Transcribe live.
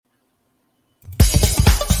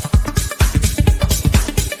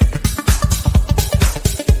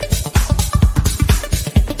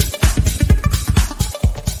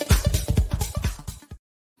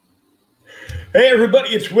Hey everybody,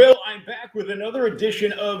 it's Will. I'm back with another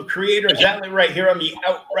edition of Creators Outlet right here on the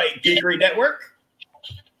Outright Geekery Network.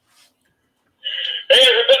 Hey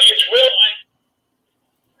everybody, it's Will.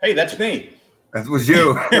 Hey, that's me. That was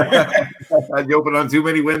you. You opened on too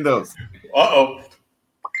many windows. Uh-oh.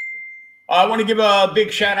 I want to give a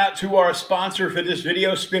big shout out to our sponsor for this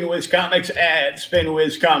video, SpinWiz Comics at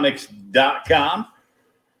spinwizcomics.com.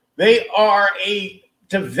 They are a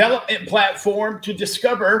development platform to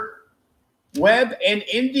discover web and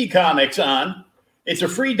indie comics on. It's a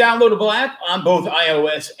free downloadable app on both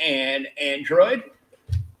iOS and Android.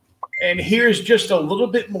 And here's just a little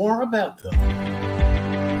bit more about them.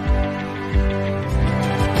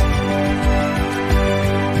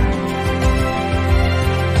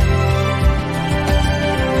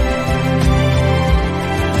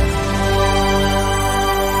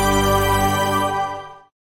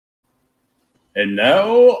 And now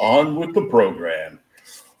on with the program.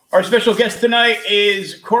 Our special guest tonight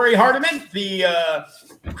is Corey Hardiman, the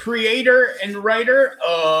creator and writer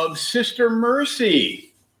of Sister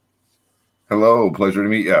Mercy. Hello, pleasure to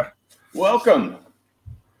meet you. Welcome.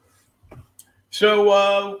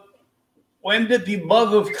 So when did the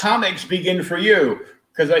love of comics begin for you?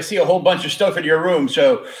 Because I see a whole bunch of stuff in your room.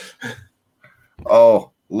 So,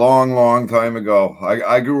 long time ago.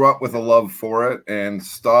 I grew up with a love for it and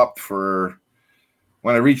stopped for...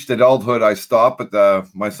 When I reached adulthood, I stopped, but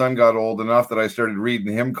my son got old enough that I started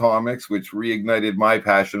reading him comics, which reignited my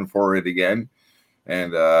passion for it again.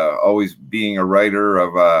 And always being a writer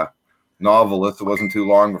of a novelist, it wasn't too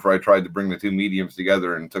long before I tried to bring the two mediums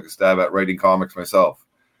together and took a stab at writing comics myself.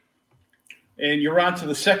 And you're on to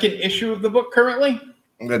the second issue of the book currently?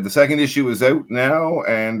 The second issue is out now,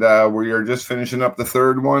 and we are just finishing up the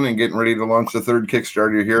third one and getting ready to launch the third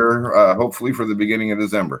Kickstarter here, hopefully for the beginning of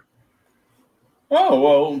December. Oh,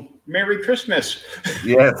 well, Merry Christmas.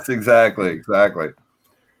 Yes, exactly. It'll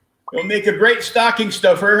make a great stocking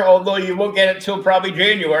stuffer, although you won't get it till probably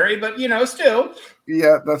January, but, still.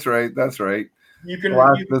 Yeah, that's right. You can.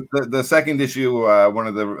 The second issue, one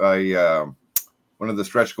of the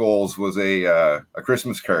stretch goals was a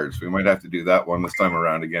Christmas card, so we might have to do that one this time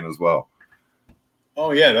around again as well.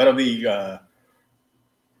 Oh, yeah, that'll be, that's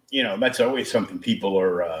always something people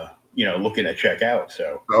are, looking to check out.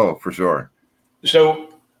 So. Oh, for sure. So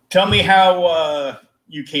tell me how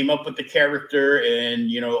you came up with the character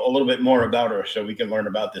and, a little bit more about her so we can learn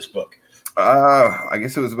about this book. I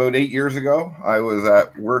guess it was about 8 years ago. I was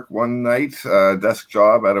at work one night, desk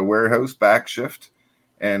job at a warehouse, back shift.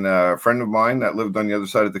 And a friend of mine that lived on the other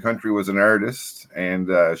side of the country was an artist. And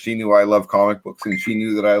she knew I love comic books and she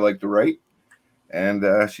knew that I like to write. And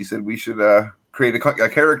she said we should create a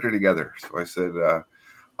character together. So I said,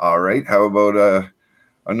 all right, how about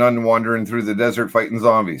a nun wandering through the desert fighting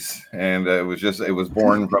zombies, and it was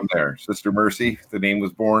born from there. Sister Mercy, the name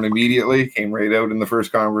was born immediately, came right out in the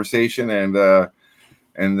first conversation, and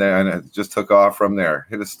then it just took off from there.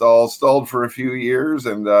 Hit a stalled for a few years,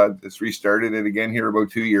 and just restarted it again here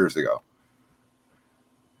about 2 years ago.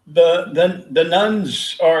 The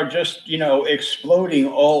nuns are just exploding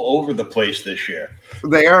all over the place this year.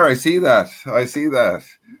 They are. I see that.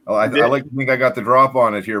 I like to think I got the drop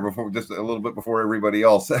on it here before, just a little bit before everybody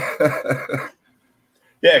else.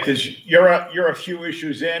 Yeah, because you're a few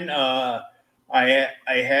issues in. I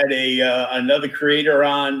had another creator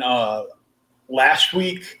on last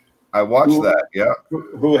week. I watched that. Yeah.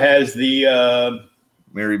 Who has the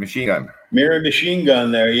Mary Machine Gun? Mary Machine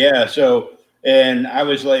Gun there. Yeah. So, and I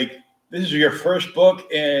was like, "This is your first book,"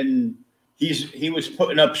 and he was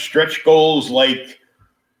putting up stretch goals like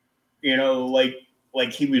he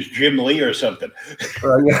was Jim Lee or something.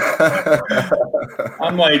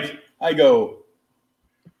 I go,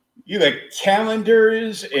 you got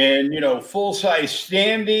calendars and, full-size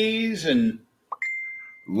standees and.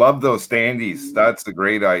 Love those standees. That's a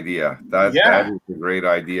great idea. That is a great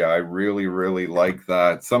idea. I really, really like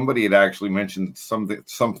that. Somebody had actually mentioned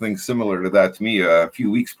something similar to that to me a few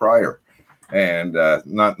weeks prior. And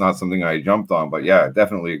not something I jumped on, but yeah,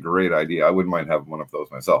 definitely a great idea. I wouldn't mind having one of those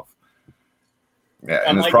myself. Yeah,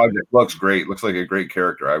 and this project looks great. Looks like a great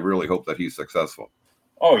character. I really hope that he's successful.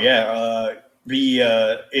 Oh yeah,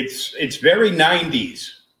 it's very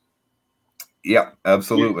 90s. Yeah,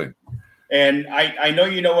 absolutely. And I know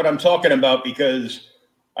you know what I'm talking about because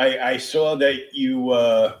I saw that you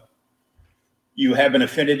have an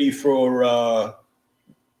affinity for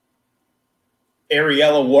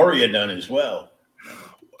Ariella Warrior Nun as well.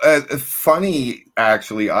 Funny,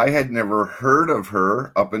 actually, I had never heard of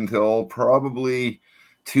her up until probably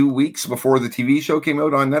 2 weeks before the TV show came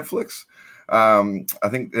out on Netflix. I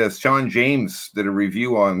think Sean James did a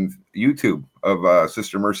review on YouTube of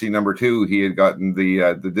Sister Mercy #2. He had gotten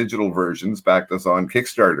the digital versions, backed us on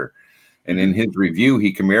Kickstarter. And in his review,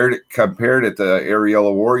 he compared it to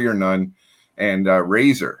Ariella Warrior Nun and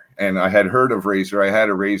Razor. And I had heard of Razor. I had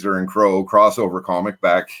a Razor and Crow crossover comic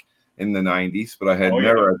back in the 90s, but I had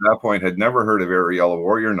never at that point had never heard of Ariella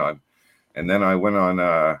Warrior Nun. And then I went on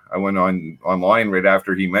online right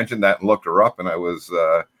after he mentioned that and looked her up, and I was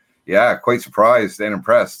quite surprised and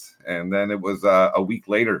impressed. And then it was a week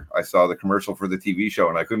later I saw the commercial for the TV show,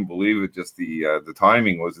 and I couldn't believe it. Just the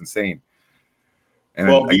timing was insane. And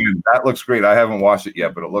again, that looks great. I haven't watched it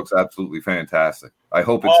yet, but it looks absolutely fantastic. I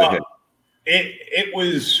hope it's a hit. It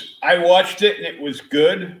was. I watched it and it was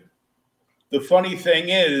good. The funny thing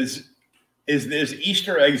is there's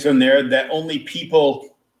Easter eggs in there that only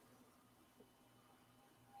people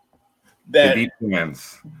that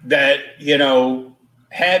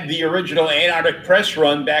had the original Antarctic Press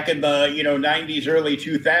run back in the 90s, early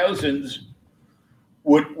 2000s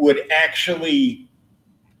would actually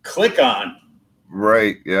click on.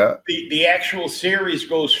 Right. Yeah. The actual series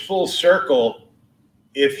goes full circle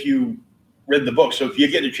if you read the book. So if you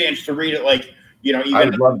get a chance to read it, even I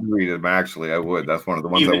would love to read it. Actually, I would. That's one of the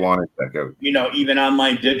ones I wanted to check out. Even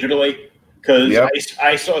online digitally, because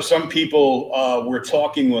I saw some people were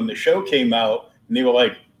talking when the show came out, and they were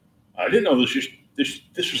like, "I didn't know this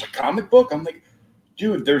was a comic book." I'm like,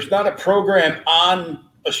 dude, there's not a program on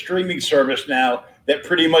a streaming service now that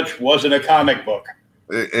pretty much wasn't a comic book.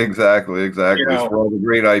 Exactly. It's where all the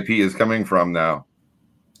great IP is coming from now.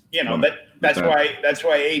 That's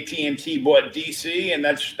why AT&T bought DC, and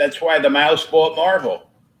that's why the mouse bought Marvel.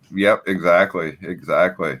 Yep, exactly.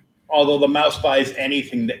 Although the mouse buys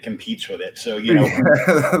anything that competes with it, so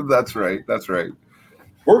That's right.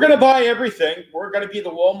 We're going to buy everything. We're going to be the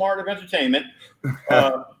Walmart of entertainment.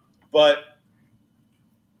 But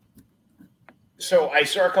so I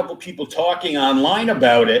saw a couple people talking online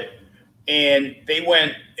about it, and they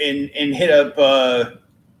went and hit up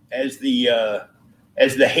as the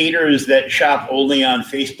haters that shop only on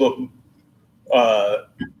Facebook,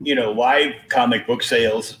 live comic book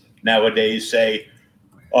sales nowadays say.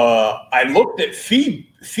 I looked at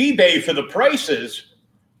Feebay for the prices.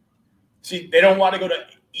 See, they don't want to go to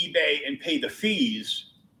eBay and pay the fees.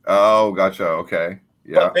 Oh, gotcha. Okay.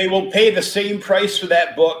 Yeah. But they will pay the same price for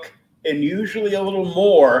that book and usually a little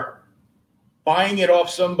more buying it off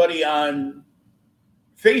somebody on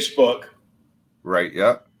Facebook. Right.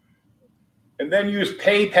 Yeah. And then use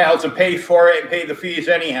PayPal to pay for it and pay the fees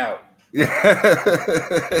anyhow. Yeah,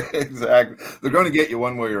 exactly. They're going to get you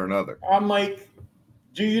one way or another. I'm like,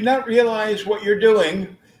 do you not realize what you're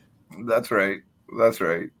doing? That's right. But as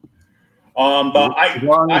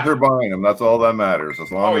long as they're buying them, that's all that matters.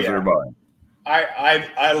 As long as they're buying.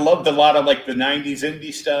 I loved a lot of the 90s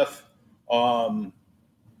indie stuff.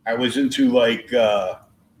 I was into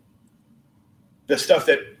the stuff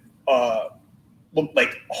that looked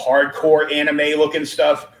like hardcore anime looking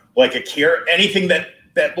stuff, like Akira, anything that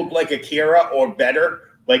looked like Akira or better,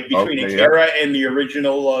 like between Akira and the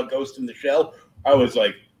original Ghost in the Shell. I was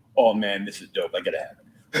like, oh man, this is dope. I gotta have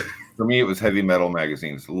it. For me, it was heavy metal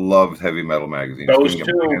magazines. Loved heavy metal magazines. Those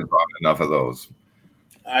two. Enough of those.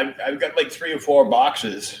 I've got 3 or 4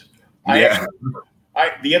 boxes. Yeah.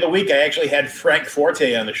 The other week, I actually had Frank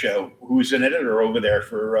Forte on the show, who's an editor over there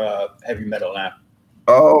for Heavy Metal now.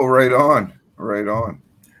 Oh, right on.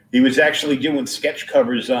 He was actually doing sketch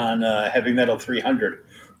covers on Heavy Metal 300.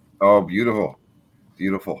 Oh, beautiful. He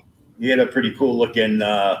had a pretty cool looking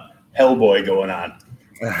Hellboy going on.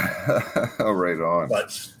 Oh, right on.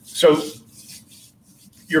 But so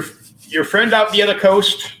your friend out the other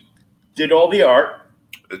coast did all the art.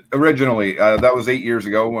 Originally, that was 8 years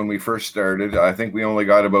ago when we first started. I think we only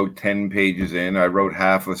got about 10 pages in. I wrote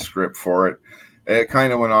half a script for it. It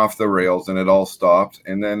kind of went off the rails and it all stopped.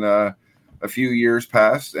 And then a few years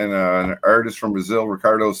passed, and an artist from Brazil,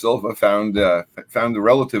 Ricardo Silva, found a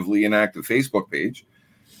relatively inactive Facebook page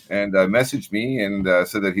and messaged me and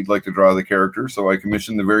said that he'd like to draw the character. So I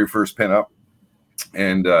commissioned the very first pinup,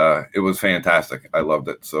 and it was fantastic. I loved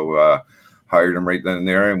it. So hired him right then and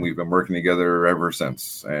there, and we've been working together ever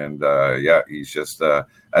since. And he's just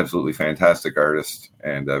absolutely fantastic artist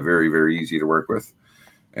and very, very easy to work with.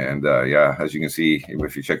 And as you can see,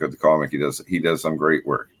 if you check out the comic, he does some great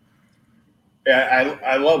work. Yeah,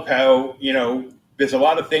 I love how, there's a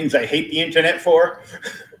lot of ththings I hate the internet for.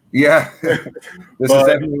 Yeah, this is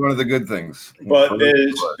definitely one of the good things. But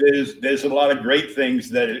there's a lot of great things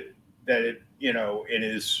that it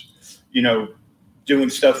is,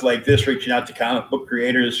 doing stuff like this, reaching out to comic book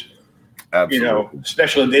creators. Absolutely.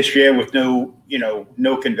 Especially this year with no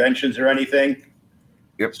conventions or anything.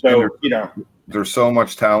 Yep. So, there's so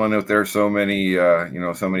much talent out there, so many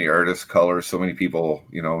so many artists, colors, so many people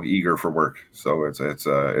eager for work. So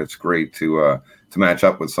it's great to match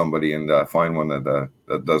up with somebody and find one that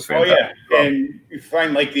does fantastic. Oh yeah, and you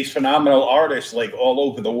find like these phenomenal artists like all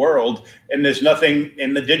over the world, and there's nothing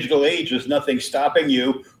in the digital age. There's nothing stopping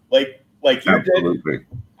you like you Absolutely. did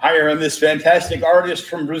hiring this fantastic artist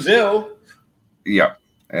from Brazil. Yeah.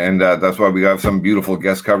 And that's why we have some beautiful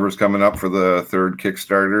guest covers coming up for the third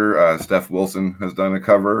Kickstarter. Steph Wilson has done a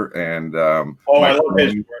cover, and I love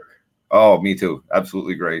his work. Oh, me too.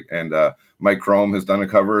 Absolutely great. And Mike Crome has done a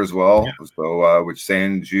cover as well. Yeah. So, which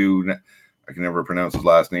Sanju, I can never pronounce his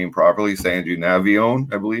last name properly. Sanju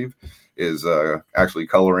Navione, I believe, is actually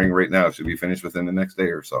coloring right now. It should be finished within the next day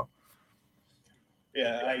or so.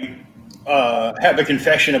 Yeah, I have a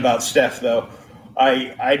confession about Steph though.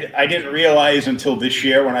 I didn't realize until this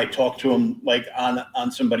year when I talked to him like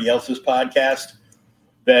on somebody else's podcast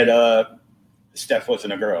that Steph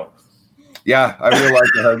wasn't a girl. Yeah, I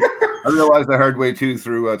realized the hard way too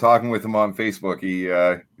through talking with him on Facebook. He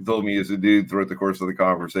told me he's a dude throughout the course of the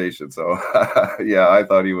conversation. So yeah, I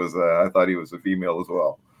thought he was a female as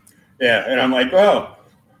well. Yeah, and I'm like, oh,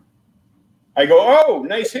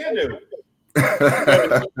 nice hairdo.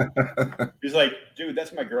 He's like, dude,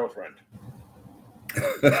 that's my girlfriend.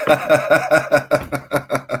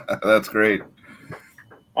 That's great.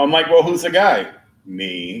 I'm like, well, who's the guy?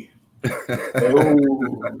 Me.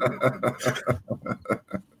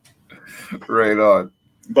 Right on.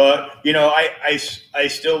 But I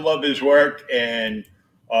still love his work, and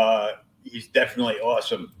he's definitely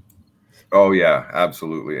awesome. Oh yeah,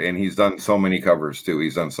 absolutely. And he's done so many covers too.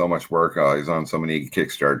 He's done so much work. He's on so many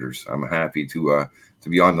Kickstarters. I'm happy to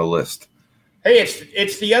be on the list. Hey,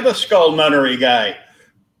 it's the other Skull Nunnery guy.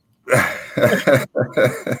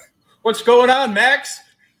 What's going on, Max?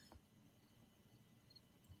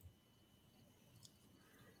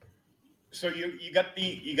 So you got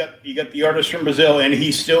the artist from Brazil, and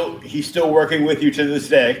he's still working with you to this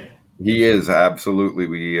day. He is, absolutely.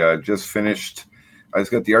 We just finished. I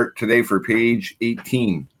just got the art today for page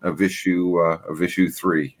 18 of issue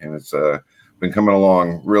 3, and it's been coming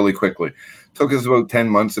along really quickly. Took us about 10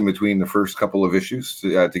 months in between the first couple of issues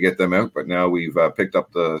to get them out, but now we've picked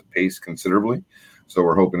up the pace considerably. So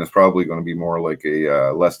we're hoping it's probably going to be more like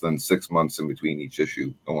a less than 6 months in between each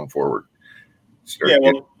issue going forward.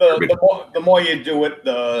 The more you do it,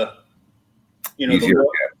 the easier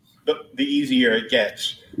the easier it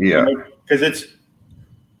gets. Yeah, because it's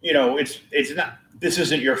not. This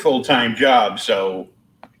isn't your full-time job, so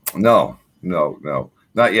no,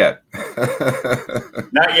 not yet.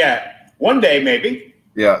 Not yet. One day, maybe.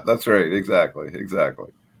 Yeah, that's right. Exactly.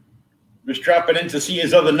 Just dropping in to see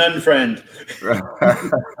his other nun friend.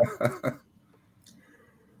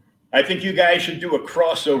 I think you guys should do a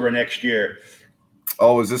crossover next year.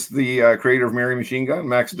 Oh, is this the creator of Mary Machine Gun,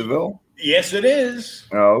 Max DeVille? Yes, it is.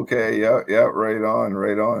 Oh, okay. Yeah. Right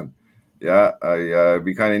on. Yeah, it'd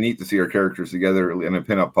be kind of neat to see our characters together in a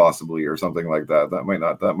pinup, possibly, or something like that. That might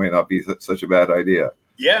not be such a bad idea.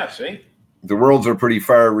 Yeah. See, the worlds are pretty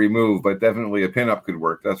far removed, but definitely a pinup could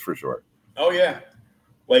work. That's for sure. Oh yeah,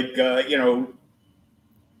 like do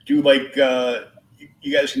like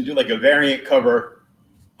you guys can do like a variant cover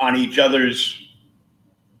on each other's.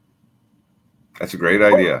 That's a great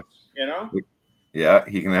idea. Yeah,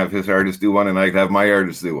 he can have his artist do one, and I can have my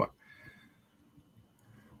artist do one.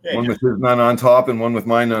 Yeah, one with his nun on top, and one with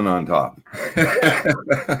my nun on top.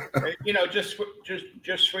 Just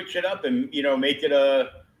switch it up, and make it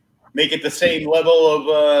the same level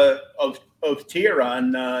of tier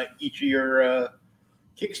on each of your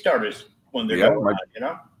Kickstarters when they're going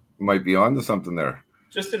on. Might be onto something there.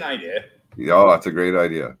 Just an idea. Yeah, that's a great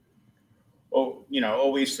idea. Oh,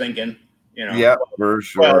 always thinking. Yeah, for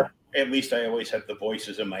sure. Well, at least I always have the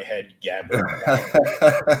voices in my head gabbling.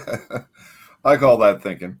 I call that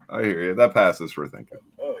thinking. I hear you. That passes for thinking.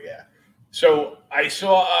 Oh, yeah. So I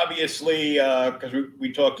saw, obviously, because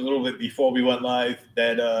we talked a little bit before we went live,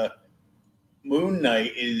 that Moon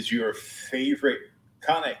Knight is your favorite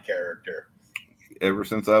comic character. Ever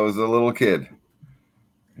since I was a little kid.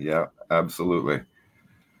 Yeah, absolutely.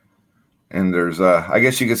 And there's, I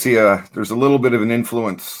guess you could see, there's a little bit of an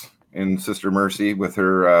influence in Sister Mercy with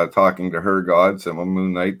her talking to her gods, and when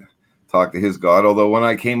Moon Knight talked to his god. Although when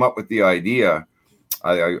I came up with the idea,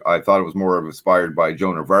 I thought it was more of inspired by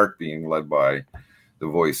Joan of Arc being led by the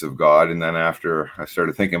voice of God. And then after I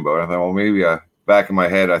started thinking about it, I thought, well, maybe back in my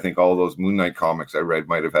head, I think all those Moon Knight comics I read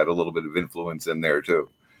might have had a little bit of influence in there too.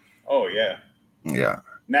 Oh, yeah. Yeah.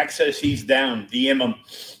 Max says he's down. DM him.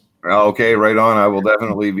 Okay, right on. I will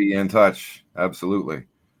definitely be in touch. Absolutely.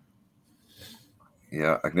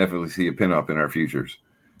 Yeah, I can definitely see a pinup in our futures.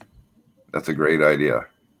 That's a great idea.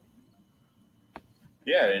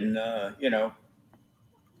 Yeah, and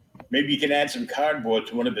maybe you can add some cardboard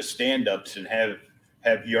to one of the stand-ups and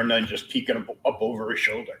have your nun just peeking up over his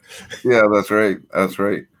shoulder. Yeah, that's right. That's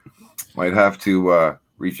right. Might have to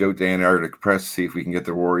reach out to Antarctic Press, see if we can get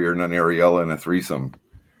the Warrior Nun Ariella in a threesome.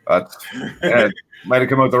 That's it might have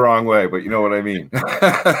come out the wrong way, but you know what I mean.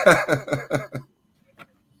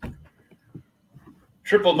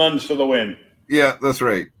 Triple nuns for the win. Yeah, that's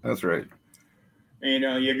right. That's right.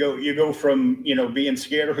 You go from being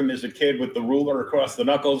scared of him as a kid with the ruler across the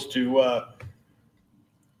knuckles to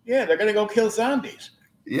they're gonna go kill zombies.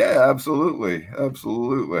 Yeah, absolutely.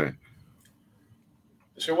 Absolutely.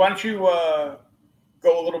 So why don't you go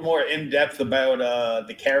a little more in depth about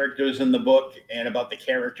the characters in the book and about the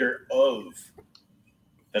character of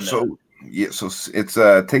the nun? So yeah, so it's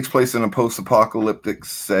takes place in a post-apocalyptic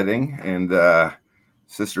setting, and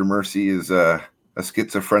Sister Mercy is a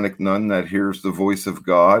schizophrenic nun that hears the voice of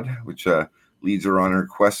God, which leads her on her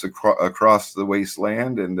quest across the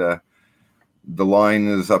wasteland. And the line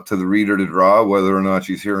is up to the reader to draw whether or not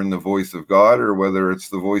she's hearing the voice of God or whether it's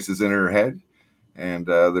the voices in her head. And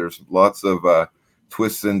there's lots of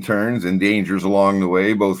twists and turns and dangers along the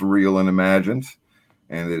way, both real and imagined.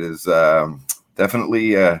 And it is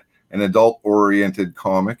definitely an adult-oriented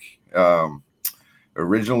comic.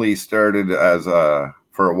 Originally started as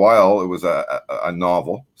for a while, it was a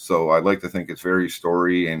novel. So I like to think it's very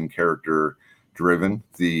story and character driven.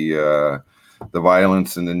 The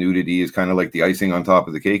violence and the nudity is kind of like the icing on top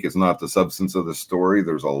of the cake. It's not the substance of the story.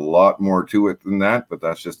 There's a lot more to it than that, but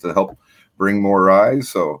that's just to help bring more eyes.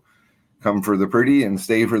 So come for the pretty and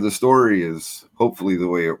stay for the story is hopefully the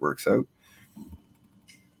way it works out.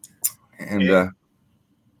 And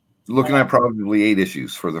looking at probably 8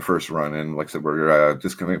 issues for the first run. And like I said, we're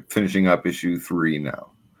just finishing up issue 3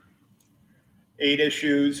 now. 8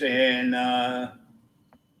 issues, and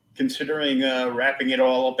considering wrapping it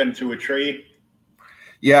all up into a trade.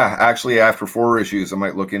 Yeah, actually, after 4 issues, I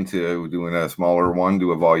might look into doing a smaller one,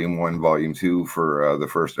 do a volume 1, volume 2 for the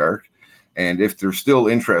first arc. And if there's still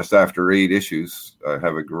interest after 8 issues, I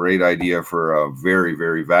have a great idea for a very,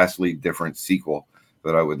 very vastly different sequel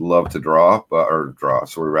that I would love to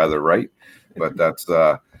write. But that's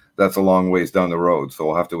a long ways down the road. So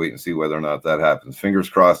we'll have to wait and see whether or not that happens. Fingers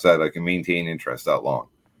crossed that I can maintain interest that long.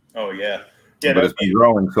 Oh, yeah. But it's been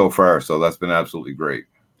growing so far, so that's been absolutely great.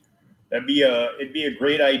 It'd be a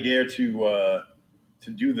great idea to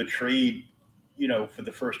do the trade, for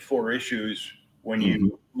the first 4 issues when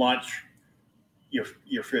you launch your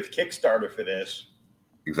 5th Kickstarter for this.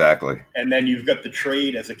 Exactly. And then you've got the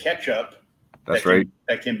trade as a catch-up. That's right.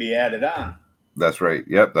 That can be added on. That's right.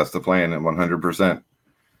 Yep, that's the plan at 100%.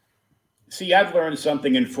 See, I've learned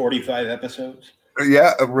something in 45 episodes.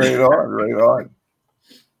 Yeah, right on, right on.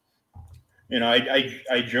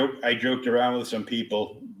 I joked around with some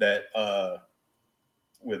people that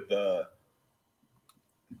with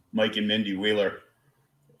Mike and Mindy Wheeler.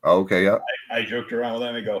 Okay, yeah. I joked around with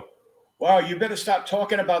them and go, wow, you better stop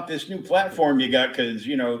talking about this new platform you got because,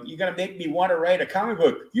 you're going to make me want to write a comic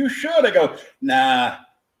book. You should. I go, nah.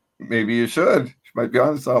 Maybe you should. She might be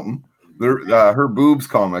on something. Her boobs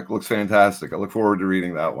comic looks fantastic. I look forward to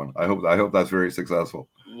reading that one. I hope that's very successful.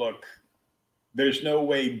 Look, there's no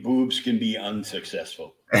way boobs can be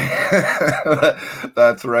unsuccessful.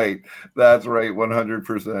 That's right. That's right.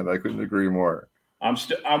 100%. I couldn't agree more.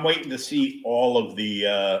 I'm waiting to see all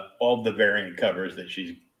the variant covers that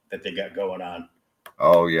they got going on.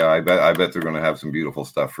 Oh yeah, I bet they're going to have some beautiful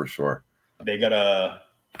stuff for sure. They got a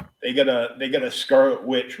Scarlet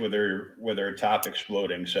Witch with her top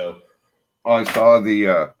exploding. So I saw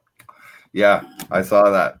I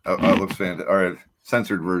saw that. It looks fantastic. Or a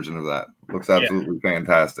censored version of that looks absolutely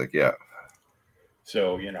fantastic. Yeah.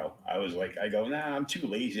 So I was like, I'm too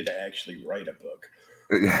lazy to actually write a book.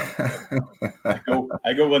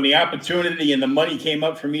 I go when the opportunity and the money came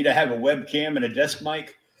up for me to have a webcam and a desk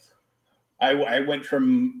mic. I went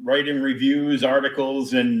from writing reviews,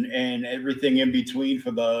 articles, and everything in between for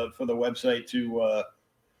the website to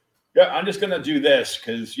I'm just gonna do this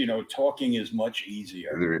because talking is much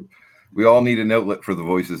easier. We all need an outlet for the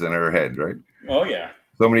voices in our head, right? Oh yeah.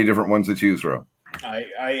 So many different ones to choose from.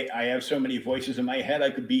 I have so many voices in my head. I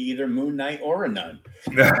could be either Moon Knight or a nun.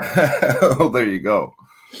 Oh, there you go.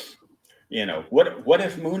 What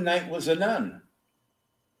if Moon Knight was a nun?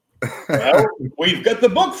 Well, we've got the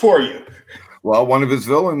book for you. Well, one of his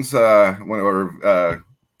villains,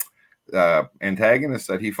 antagonist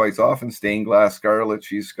that he fights off in Stained Glass Scarlet.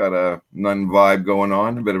 She's got a nun vibe going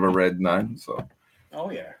on, a bit of a red nun. So,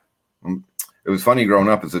 oh yeah, it was funny growing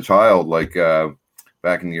up as a child. Like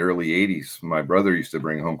back in the early '80s, my brother used to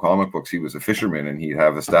bring home comic books. He was a fisherman, and he'd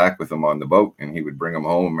have a stack with him on the boat, and he would bring them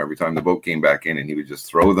home every time the boat came back in, and he would just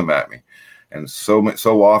throw them at me. And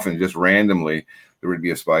so often, just randomly, there would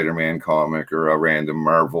be a Spider-Man comic or a random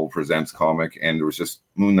Marvel Presents comic, and there was just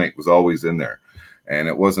Moon Knight was always in there. And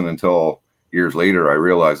it wasn't until years later I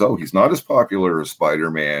realized, oh, he's not as popular as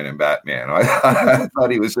Spider-Man and Batman. I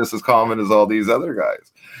thought he was just as common as all these other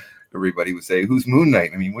guys. Everybody would say, who's Moon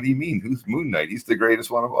Knight? I mean, what do you mean? Who's Moon Knight? He's the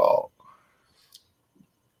greatest one of all.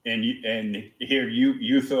 And here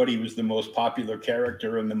you thought he was the most popular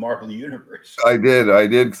character in the Marvel universe. I did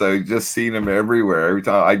because I just seen him everywhere. Every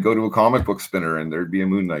time I'd go to a comic book spinner and there'd be a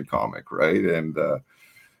Moon Knight comic, right? And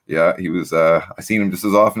yeah, he was. I seen him just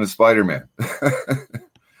as often as Spider-Man,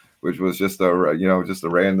 which was just a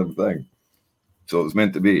random thing. So it was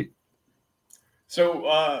meant to be.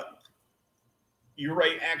 So you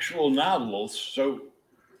write actual novels. So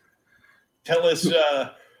tell us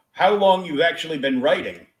how long you've actually been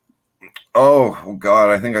writing. Oh God,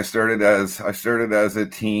 I think I started as a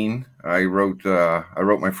teen. I wrote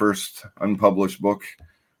my first unpublished book.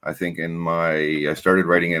 I think I started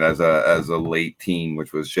writing it as a late teen,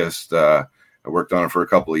 which was just I worked on it for a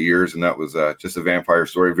couple of years, and that was just a vampire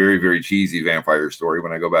story, very, very cheesy vampire story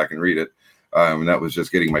when I go back and read it. And that was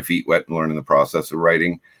just getting my feet wet and learning the process of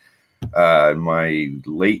writing. In my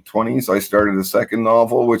late 20s, I started a second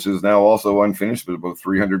novel, which is now also unfinished, but about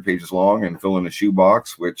 300 pages long and fill in a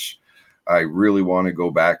shoebox, which I really want to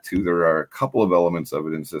go back to. There are a couple of elements of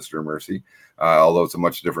it in Sister Mercy, although it's a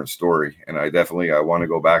much different story. And I want to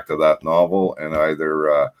go back to that novel and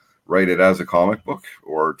either write it as a comic book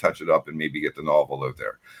or touch it up and maybe get the novel out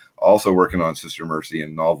there. Also working on Sister Mercy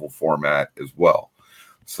in novel format as well.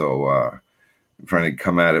 So I'm trying to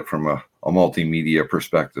come at it from a multimedia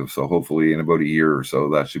perspective. So hopefully in about a year or so,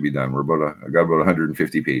 that should be done. I got about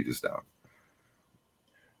 150 pages down.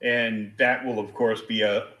 And that will, of course, be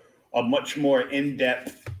a much more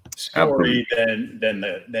in-depth story than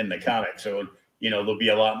the comic. So, there'll be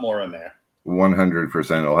a lot more in there.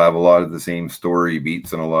 100%. It'll have a lot of the same story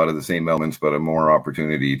beats and a lot of the same elements, but a more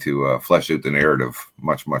opportunity to flesh out the narrative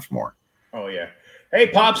much, much more. Oh, yeah. Hey,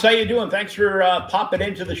 Pops, how you doing? Thanks for popping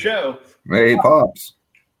into the show. Hey, Pops.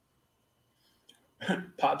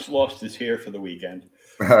 Pops lost his hair for the weekend.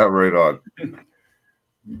 Right on.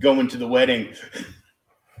 Going to the wedding.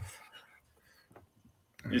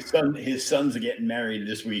 His sons are getting married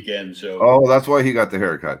this weekend. So that's why he got the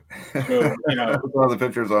haircut. So I saw the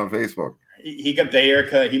pictures on Facebook. He got the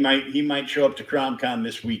haircut. He might show up to CromCon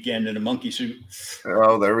this weekend in a monkey suit.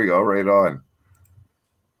 Oh, there we go. Right on.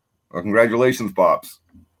 Well, congratulations, Pops.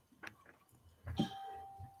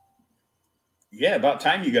 Yeah, about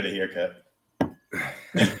time you got a haircut.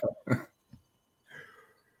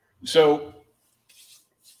 So,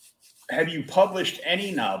 have you published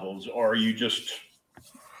any novels, or are you just?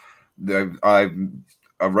 I'm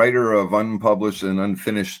a writer of unpublished and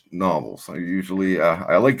unfinished novels. I usually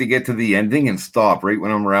I like to get to the ending and stop right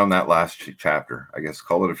when I'm around that last chapter. I guess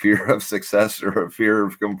call it a fear of success or a fear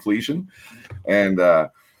of completion. And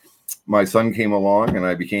my son came along, and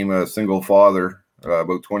I became a single father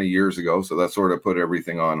about 20 years ago. So that sort of put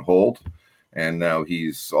everything on hold. And now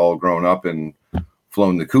he's all grown up and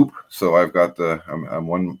flown the coop. So I've got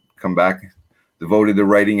I'm come back devoted to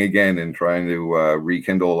writing again and trying to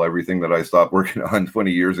rekindle everything that I stopped working on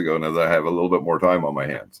 20 years ago. Now that I have a little bit more time on my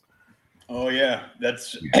hands. Oh yeah,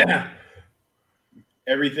 that's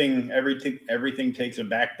everything takes a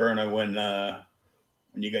back burner when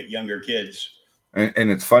you got younger kids.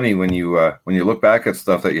 And it's funny when you look back at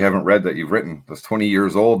stuff that you haven't read that you've written that's 20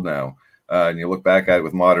 years old now. And you look back at it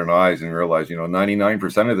with modern eyes and realize,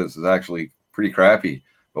 99% of this is actually pretty crappy,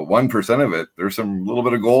 but 1% of it, there's some little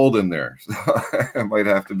bit of gold in there. So I might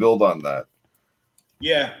have to build on that.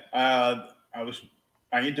 Yeah. I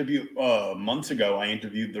interviewed months ago. I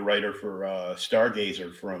interviewed the writer for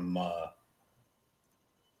Stargazer from,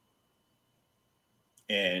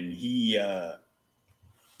 and he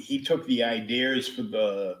took the ideas for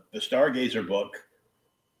the Stargazer book,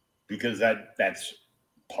 because that's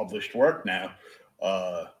published work now,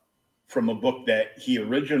 from a book that he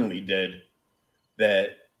originally did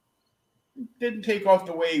that didn't take off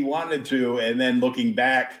the way he wanted to. And then looking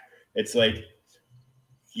back, it's like,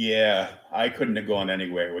 yeah, I couldn't have gone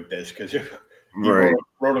anywhere with this, because he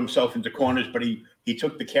wrote himself into corners, but he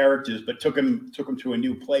took the characters, but took him to a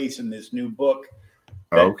new place in this new book.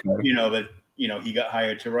 That, he got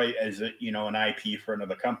hired to write as an IP for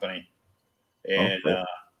another company. And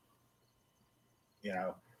you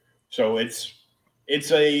know. So it's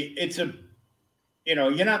a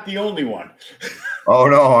you're not the only one. Oh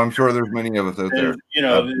no, I'm sure there's many of us out there.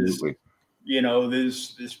 Absolutely.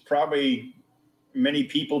 There's probably many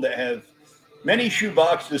people that have many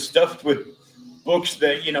shoeboxes stuffed with books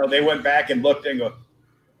that they went back and looked and go,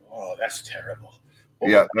 oh, that's terrible.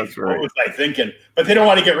 That's right. What was I thinking? But they don't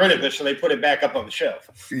want to get rid of it, so they put it back up on the shelf.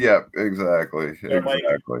 Yeah, exactly. There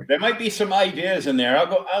might be some ideas in there.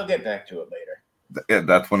 I'll get back to it later. Yeah,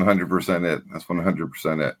 that's 100% it. That's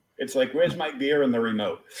 100% it. It's like, where's my beer and the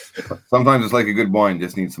remote? Sometimes it's like a good wine,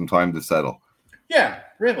 just needs some time to settle. Yeah,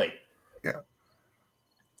 really. Yeah.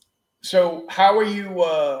 So how are you?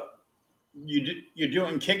 You're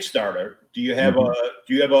doing Kickstarter. Do you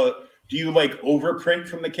like overprint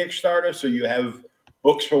from the Kickstarter, so you have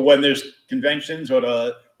books for when there's conventions or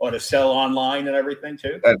to sell online and everything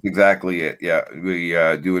too? That's exactly it. Yeah, we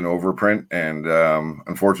do an overprint, and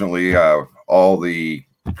unfortunately, all the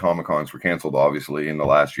Comic-Cons were canceled, obviously, in the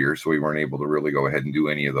last year, so we weren't able to really go ahead and do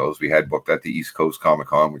any of those. We had booked at the East Coast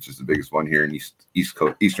Comic-Con, which is the biggest one here in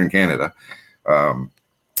Eastern Canada,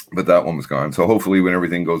 but that one was gone. So hopefully, when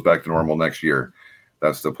everything goes back to normal next year,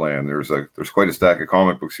 that's the plan. There's quite a stack of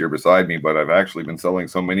comic books here beside me, but I've actually been selling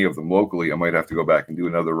so many of them locally, I might have to go back and do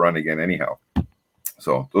another run again anyhow.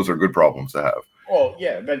 So those are good problems to have. Well,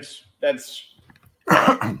 yeah, that's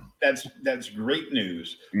great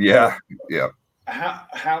news. Yeah.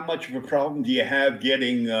 How much of a problem do you have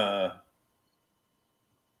getting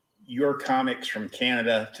your comics from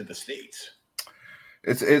Canada to the States?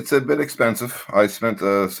 It's a bit expensive. I spent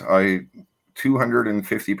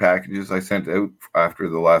 250 packages I sent out after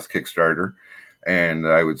the last Kickstarter, and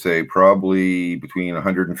I would say probably between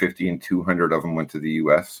 150 and 200 of them went to the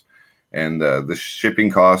US, and the shipping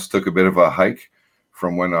costs took a bit of a hike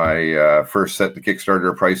from when I first set the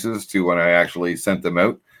Kickstarter prices to when I actually sent them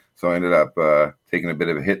out. So I ended up taking a bit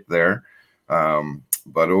of a hit there,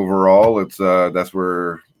 but overall it's that's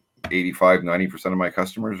where 85-90% of my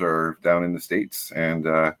customers are down in the States. And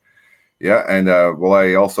I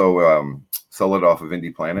also sell it off of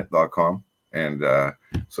indieplanet.com, and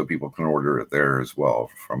so people can order it there as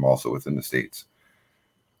well from also within the States.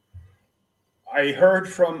 I heard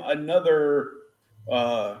from another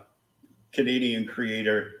Canadian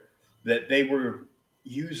creator that they were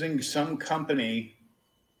using some company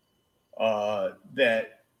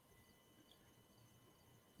that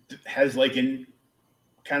has like an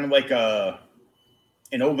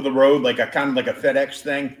over the road, like a kind of like a FedEx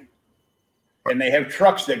thing, and they have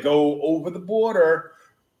trucks that go over the border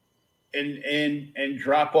and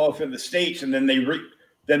drop off in the States, and then they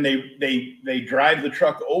drive the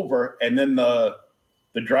truck over, and then the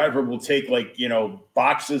driver will take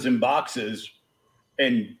boxes and boxes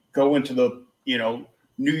and go into the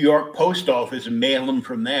New York post office and mail them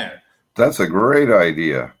from there. That's a great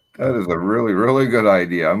idea. That is a really, really good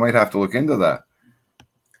idea. I might have to look into that.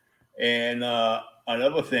 And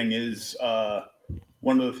another thing is,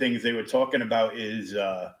 one of the things they were talking about is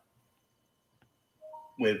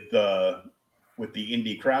with the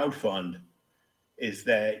Indie Crowd Fund is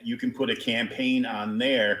that you can put a campaign on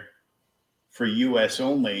there for US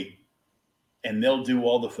only, and they'll do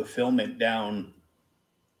all the fulfillment down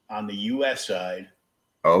on the US side.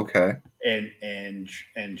 Okay. And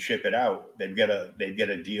ship it out. They've got a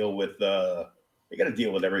deal with they got a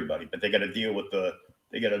deal with everybody, but they got a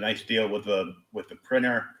nice deal with the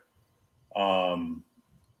printer, a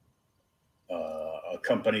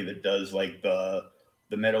company that does like the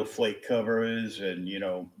metal flake covers and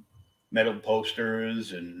metal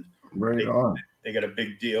posters, and they got a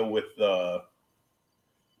big deal with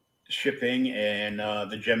shipping and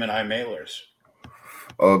the Gemini mailers.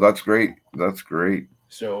 Oh, that's great. That's great.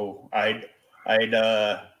 So I'd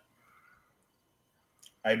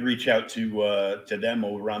reach out to them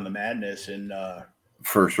over on the Madness, and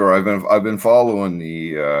for sure. I've been following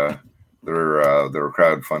their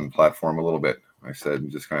crowdfund platform a little bit. I said,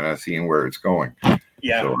 just kind of seeing where it's going.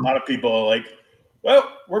 Yeah, so, a lot of people are like,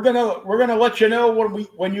 well, we're gonna let you know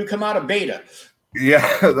when you come out of beta.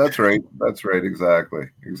 Yeah, that's right. That's right. Exactly.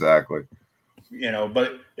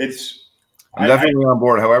 But it's. I'm definitely on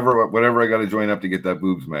board. However, whatever I got to join up to get that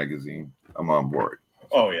boobs magazine, I'm on board.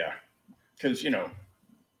 Oh yeah, because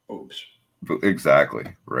boobs. Exactly,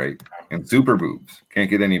 right. And super boobs. Can't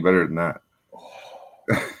get any better than that. Oh.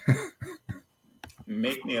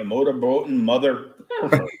 Make me a motorboating mother.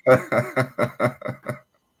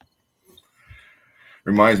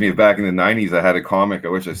 Reminds me of back in the 90s. I had a comic. I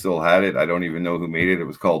wish I still had it. I don't even know who made it. It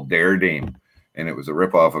was called Dare Dame, and it was a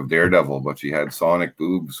ripoff of Daredevil, but she had sonic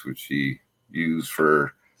boobs, which she used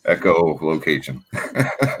for echolocation.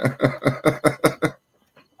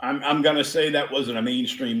 I'm I'm gonna say that wasn't a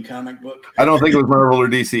mainstream comic book. I don't think it was Marvel or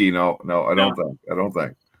DC. No, I No. don't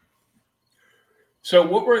think. So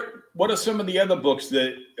what are some of the other books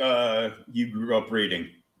that you grew up reading?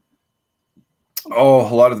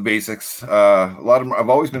 Oh, a lot of the basics. A lot of I've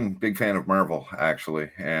always been a big fan of Marvel, actually.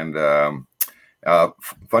 And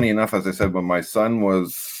funny enough, as I said, when my son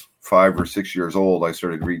was 5 or 6 years old, I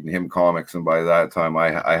started reading him comics, and by that time,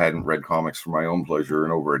 I hadn't read comics for my own pleasure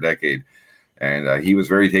in over a decade. And he was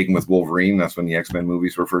very taken with Wolverine. That's when the X-Men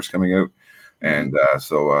movies were first coming out. And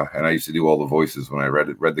and I used to do all the voices when I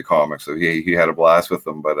read the comics. So he had a blast with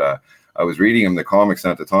them. But I was reading him the comics,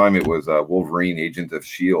 and at the time it was Wolverine, Agent of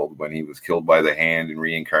S.H.I.E.L.D., when he was killed by the Hand and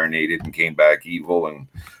reincarnated and came back evil and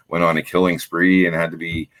went on a killing spree and had to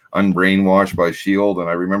be unbrainwashed by S.H.I.E.L.D. And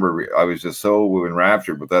I remember I was just so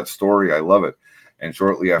enraptured with that story. I love it. And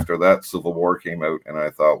shortly after that, Civil War came out, and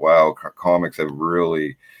I thought, wow, comics have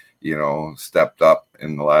really, stepped up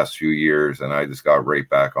in the last few years, and I just got right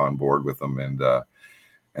back on board with them, and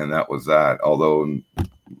that was that. Although in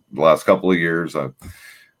the last couple of years, I've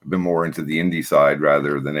been more into the indie side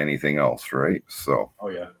rather than anything else, right? So, oh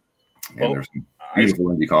yeah, and there's some beautiful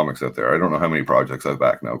indie comics out there. I don't know how many projects I've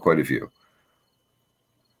backed now, quite a few.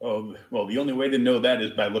 Oh well, the only way to know that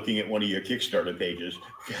is by looking at one of your Kickstarter pages.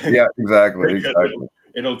 Yeah, exactly.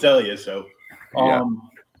 It'll tell you. So, yeah.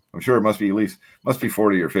 I'm sure it must be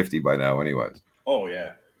 40 or 50 by now anyways. Oh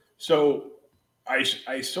yeah. So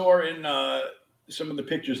I saw in some of the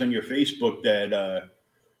pictures on your Facebook that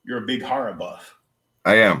you're a big horror buff.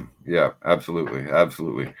 I am. Yeah, absolutely.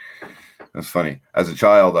 That's funny. As a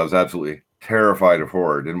child, I was absolutely terrified of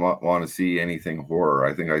horror. Didn't want to see anything horror.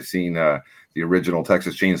 I think I seen the original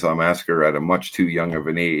Texas Chainsaw Massacre at a much too young of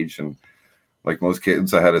an age, and like most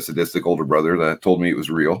kids, I had a sadistic older brother that told me it was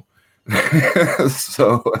real.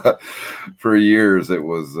 So for years it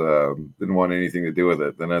was didn't want anything to do with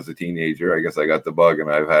it. Then as a teenager, I guess I got the bug,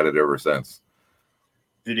 and I've had it ever since.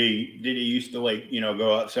 Did he used to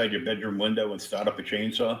go outside your bedroom window and start up a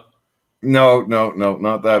chainsaw? No,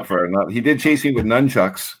 not that far. He did chase me with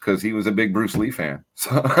nunchucks because he was a big Bruce Lee fan. So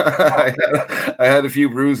I had a few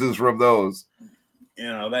bruises from those.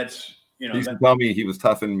 That's he used to tell me he was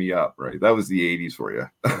toughing me up, right? That was the 80s for you.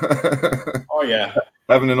 Oh yeah.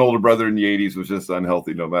 Having an older brother in the 80s was just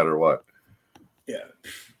unhealthy no matter what. Yeah.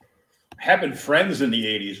 Having friends in the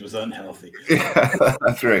 80s was unhealthy. Yeah,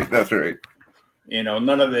 that's right.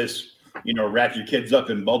 None of this, wrap your kids up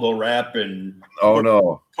in bubble wrap and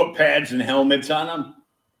put pads and helmets on them.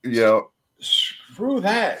 Yeah. Screw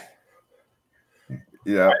that.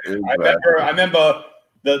 Yeah. I remember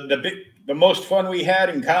the most fun we had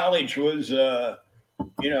in college was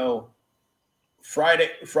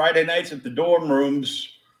Friday nights at the dorm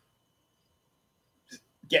rooms,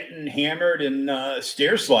 getting hammered and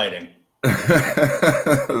stair sliding.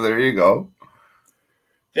 There you go.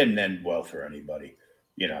 Didn't end well for anybody,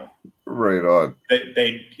 Right on.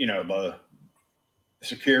 They the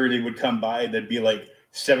security would come by. There'd be like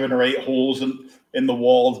 7 or 8 holes in the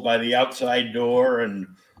walls by the outside door. And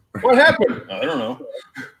what happened? I don't know.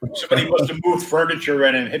 Somebody must have moved furniture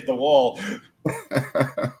in and hit the wall.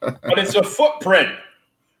 But it's a footprint.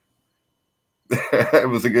 It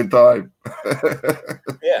was a good time.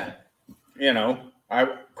 Yeah. I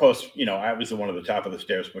was the one at the top of the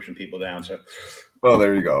stairs pushing people down. So, well,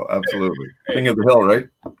 there you go. Absolutely. King of the hill, right?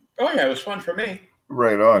 Oh yeah, it was fun for me.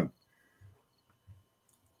 Right on.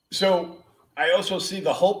 So I also see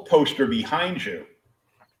the Hulk poster behind you.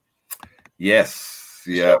 Yes.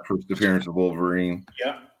 Yeah. First appearance of Wolverine.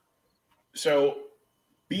 Yeah. So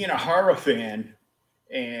being a horror fan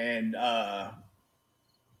and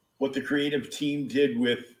what the creative team did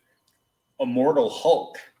with Immortal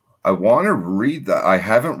Hulk. I want to read that. I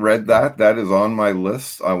haven't read that. That is on my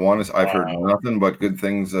list. I've heard nothing but good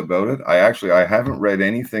things about it. I haven't read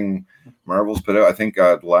anything Marvel's put out. I think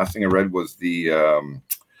the last thing I read was the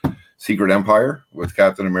Secret Empire with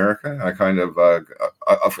Captain America. I kind of,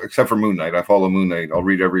 except for Moon Knight, I follow Moon Knight. I'll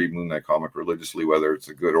read every Moon Knight comic religiously, whether it's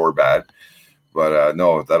a good or bad. But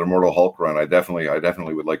no, that Immortal Hulk run, I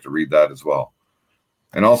definitely would like to read that as well.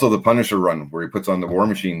 And also the Punisher run where he puts on the War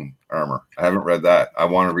Machine armor. I haven't read that. I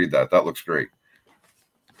want to read that. That looks great.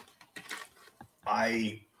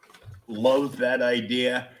 I love that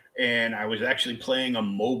idea. And I was actually playing a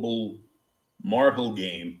mobile Marvel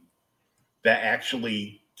game that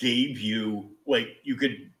actually gave you, you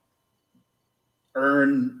could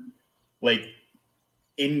earn,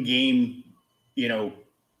 in-game,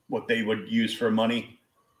 what they would use for money.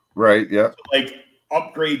 Right, yeah. So,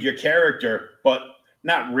 upgrade your character, but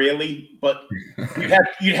not really, but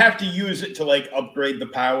you'd have to use it to upgrade the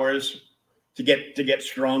powers to get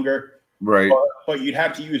stronger. Right. But you'd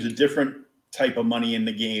have to use a different type of money in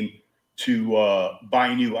the game to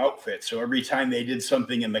buy new outfits. So every time they did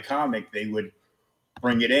something in the comic, they would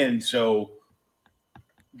bring it in. So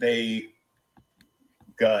they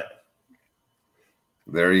got.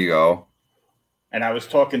 There you go. And I was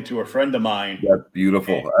talking to a friend of mine. That's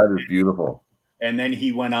beautiful. That is beautiful. And then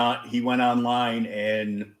he went online,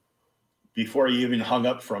 and before he even hung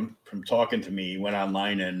up from talking to me, he went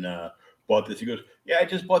online and bought this. He goes, "Yeah, I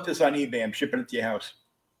just bought this on eBay. I'm shipping it to your house."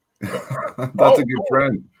 That's a good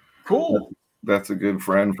friend. Cool. That's a good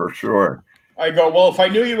friend for sure. I go, well, if I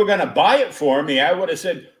knew you were going to buy it for me, I would have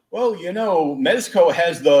said, well, Mezco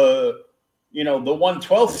has the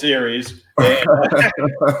 1/12 series. And,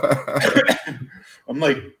 I'm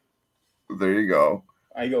like, there you go.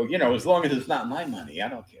 I go, as long as it's not my money, I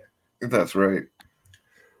don't care. That's right.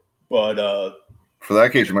 But for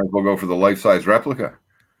that case, you might as well go for the life-size replica.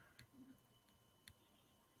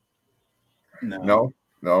 No.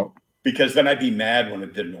 Because then I'd be mad when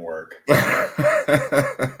it didn't work.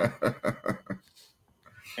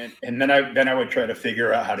 and then I would try to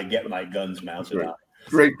figure out how to get my guns mounted on it.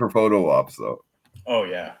 Great for photo ops, though. Oh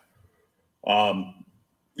yeah.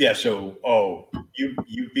 Yeah. So,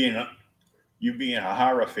 you being a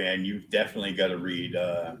horror fan, you've definitely got to read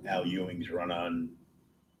Al Ewing's run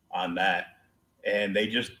on that. And they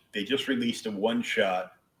just released a one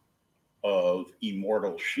shot of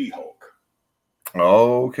Immortal She-Hulk.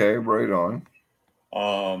 Oh, okay, right on.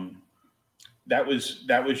 That was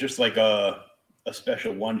just like a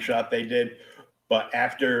special one shot they did. But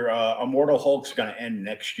after Immortal Hulk's going to end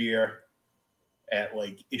next year at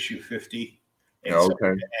like issue 50. And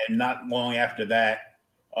okay. And not long after that,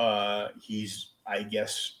 he's, I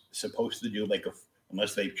guess, supposed to do like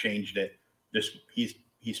unless they've changed it, he's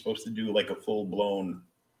supposed to do like a full-blown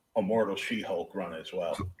Immortal She-Hulk run as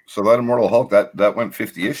well. So that Immortal Hulk, that went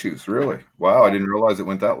 50 issues, really? Wow, I didn't realize it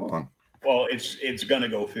went that long. Well, it's going to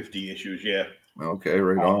go 50 issues, yeah. Okay,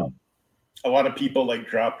 right on. A lot of people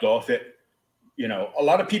dropped off it. A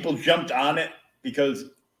lot of people jumped on it because,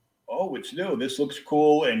 oh, it's new. This looks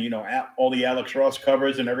cool. And, all the Alex Ross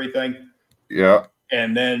covers and everything. Yeah.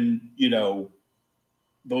 And then,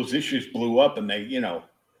 those issues blew up and they,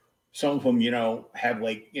 some of them, have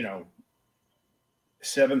like,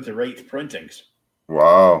 7th or 8th printings.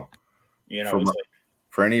 Wow.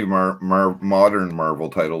 For any modern Marvel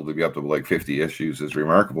title to be up to like 50 issues is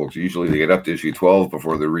remarkable. Because usually they get up to issue 12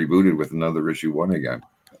 before they're rebooted with another issue 1 again.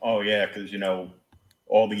 Oh yeah, because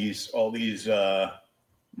all these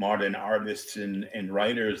modern artists and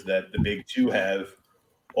writers that the big two have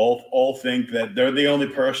all think that they're the only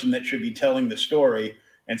person that should be telling the story,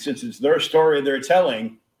 and since it's their story they're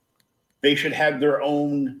telling, they should have their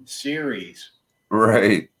own series.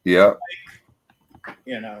 Right. Yeah.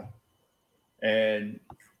 And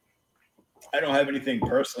I don't have anything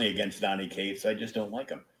personally against Donny Cates. I just don't like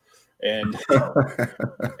him. And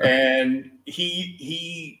and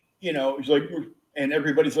he he's like, and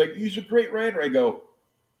everybody's like, he's a great writer. I go,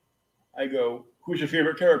 who's your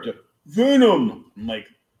favorite character? Venom. I'm like,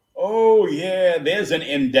 oh yeah, there's an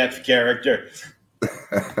in-depth character.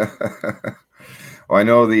 Well, I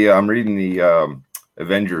know I'm reading the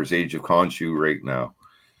Avengers Age of Khonshu right now.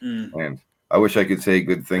 And I wish I could say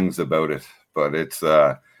good things about it, but it's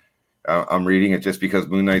I'm reading it just because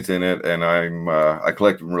Moon Knight's in it, and I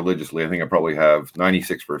collect them religiously. I think I probably have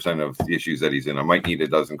 96% of the issues that he's in. I might need a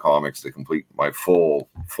dozen comics to complete my full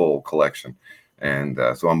collection, and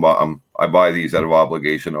so I buy these out of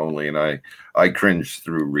obligation only, and I cringe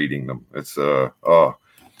through reading them. It's not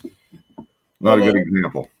a good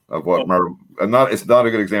example of what it's not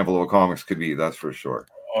a good example of what comics could be. That's for sure.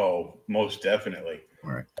 Oh, most definitely.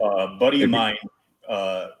 All right. Buddy of mine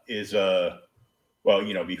is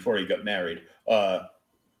before he got married,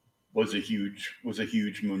 was a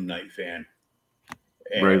huge Moon Knight fan.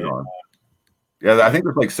 And, right on. Yeah, I think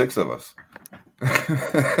there's like 6 of us.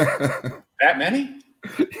 That many?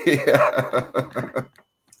 Yeah.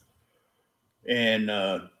 And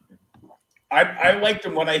I liked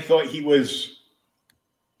him when I thought he was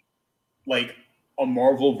like a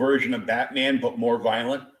Marvel version of Batman, but more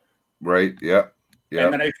violent. Right. Yeah. Yeah.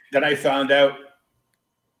 And then I found out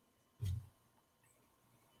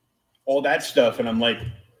all that stuff, and I'm like,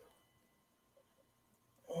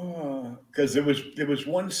 oh, because there was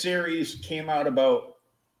one series came out about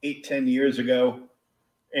 8-10 years ago,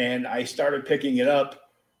 and I started picking it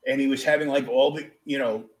up, and he was having like all the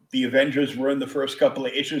Avengers were in the first couple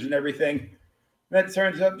of issues and everything. And that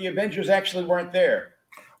turns out the Avengers actually weren't there.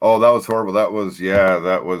 Oh, that was horrible. That was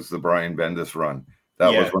the Brian Bendis run.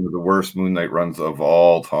 That was one of the worst Moon Knight runs of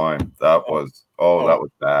all time. That was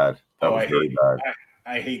bad. That was very bad.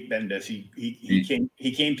 I hate Bendis. He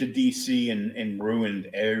came to DC and ruined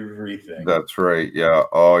everything. That's right. Yeah.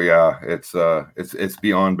 Oh yeah. It's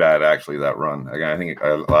beyond bad actually, that run. Again, I think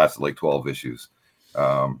it lasted like 12 issues.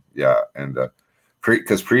 Yeah, and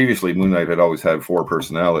because previously Moon Knight had always had 3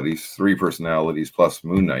 personalities plus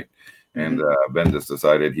Moon Knight. And Bendis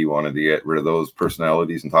decided he wanted to get rid of those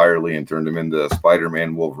personalities entirely and turned him into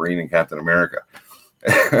Spider-Man, Wolverine, and Captain America.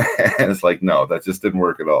 And it's like, no, that just didn't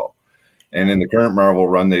work at all. And in the current Marvel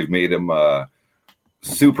run, they've made him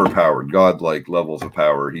super powered, godlike levels of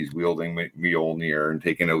power. He's wielding Mjolnir and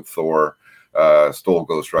taking out Thor, stole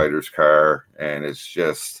Ghost Rider's car. And it's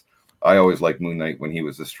just, I always liked Moon Knight when he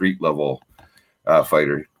was a street level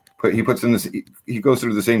fighter. He puts in this. He goes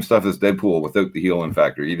through the same stuff as Deadpool without the healing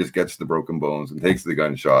factor. He just gets the broken bones and takes the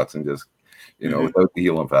gunshots and just, without the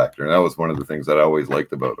healing factor. And that was one of the things that I always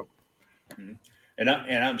liked about him. And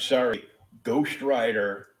I'm sorry, Ghost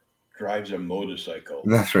Rider drives a motorcycle.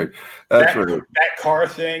 That's right. That's right. That car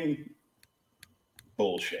thing,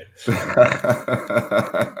 bullshit.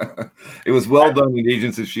 It was well done in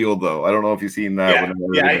Agents of S.H.I.E.L.D., though. I don't know if you've seen that.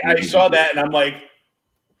 Yeah, I saw that, and I'm like,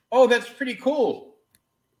 oh, that's pretty cool.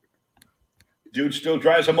 Dude still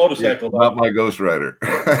drives a motorcycle. Yeah, not my Ghost Rider.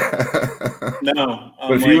 No.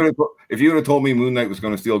 But if you would have told me Moon Knight was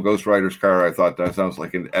going to steal Ghost Rider's car, I thought that sounds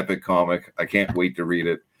like an epic comic. I can't wait to read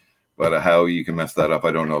it. But how you can mess that up,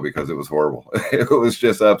 I don't know, because it was horrible. It was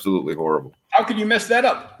just absolutely horrible. How can you mess that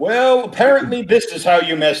up? Well, apparently this is how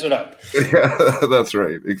you mess it up. Yeah, that's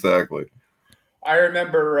right. Exactly. I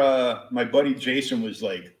remember my buddy Jason was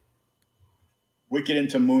like wicked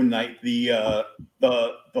into Moon Knight. The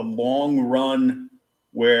long run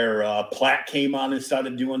where Platt came on and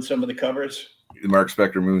started doing some of the covers. Mark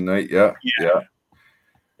Spector Moon Knight, yeah.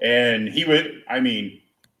 And he's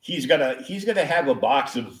gonna have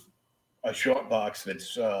a short box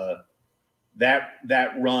that's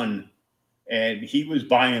that run, and he was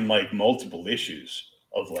buying like multiple issues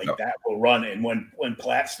of that whole run. And when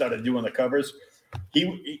Platt started doing the covers,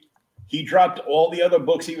 he dropped all the other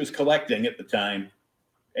books he was collecting at the time,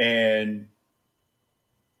 and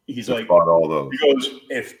he's like, bought all those. He goes,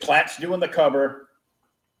 if Platt's doing the cover,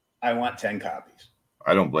 I want 10 copies.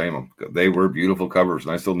 I don't blame them. They were beautiful covers,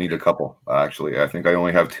 and I still need a couple. Actually, I think I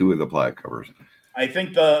only have 2 of the Platt covers. I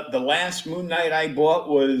think the last Moon Knight I bought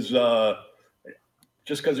was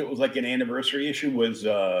just because it was like an anniversary issue, was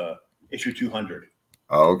issue 200.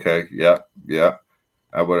 Oh, okay. Yeah.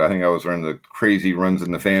 I think I was running the crazy runs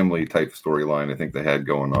in the family type storyline. I think they had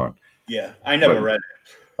going on. Yeah, I never read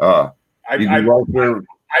it.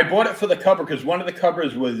 I bought it for the cover because one of the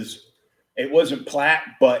covers it wasn't Platt,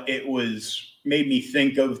 but it made me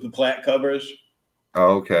think of the Platt covers.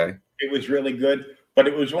 Oh, okay. It was really good. But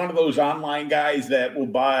it was one of those online guys that will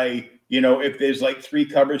buy, if there's like 3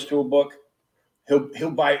 covers to a book,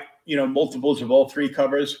 he'll buy, multiples of all 3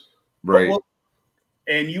 covers. Right.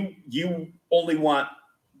 And you only want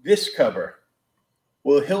this cover.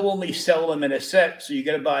 Well, he'll only sell them in a set, so you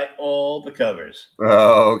got to buy all the covers.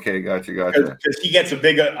 Oh, okay, gotcha. Because he gets a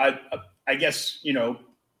bigger, I guess,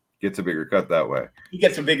 gets a bigger cut that way. He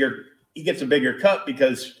gets a bigger cut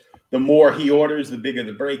because the more he orders, the bigger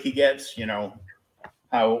the break he gets.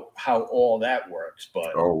 How all that works,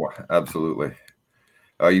 but absolutely.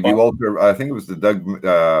 You do Walter. I think it was the Doug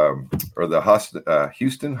or the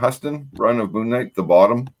Huston run of Moon Knight, the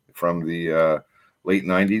bottom from the late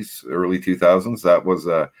 '90s, early 2000s.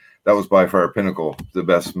 That was by far pinnacle, the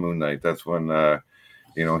best Moon Knight. That's when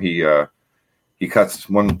he cuts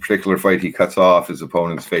one particular fight. He cuts off his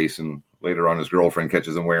opponent's face, and later on, his girlfriend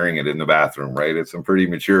catches him wearing it in the bathroom. Right? It's some pretty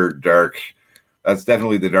mature, dark. That's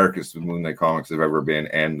definitely the darkest of Moon Knight comics have ever been,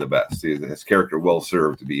 and the best. His character well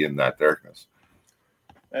served to be in that darkness.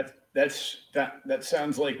 That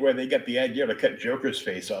sounds like where they got the idea to cut Joker's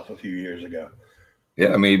face off a few years ago.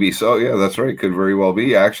 Yeah, maybe so. Yeah, that's right. Could very well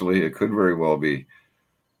be. Actually, it could very well be.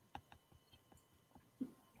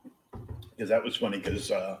 Because that was funny.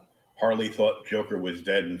 Because Harley thought Joker was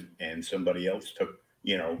dead, and somebody else took,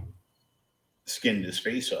 skinned his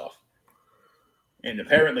face off. And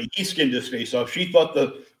apparently he skinned his face off. She thought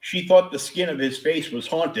the skin of his face was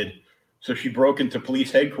haunted, so she broke into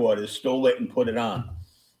police headquarters, stole it, and put it on.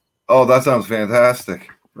 Oh, that sounds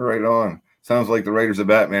fantastic! Right on. Sounds like the writers of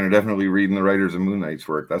Batman are definitely reading the writers of Moon Knight's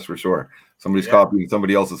work. That's for sure. Somebody's copying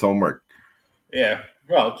somebody else's homework. Yeah.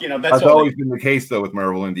 Well, that's always been the case though with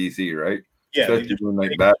Marvel and DC, right? Yeah. Moon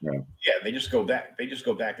Knight, Batman. Yeah, they just go back. They just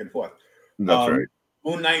go back and forth. That's right.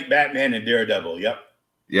 Moon Knight, Batman, and Daredevil. Yep.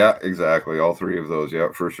 Yeah, exactly. All 3 of those. Yeah,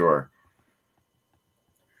 for sure.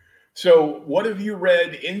 So what have you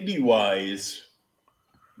read indie-wise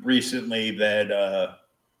recently that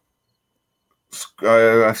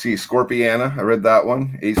I see Scorpiana. I read that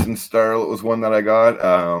one. Ace and Starlet was one that I got.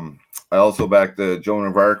 I also backed the Joan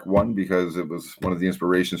of Arc one because it was one of the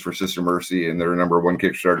inspirations for Sister Mercy, and their number one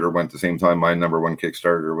Kickstarter went the same time my number one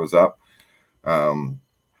Kickstarter was up.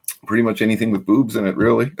 Pretty much anything with boobs in it,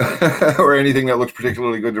 really, or anything that looks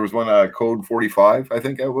particularly good. There was one Code 45, I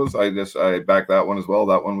think it was. I backed that one as well.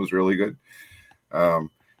 That one was really good.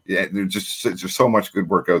 Yeah, there's so much good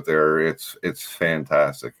work out there. It's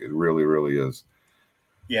fantastic. It really, really is.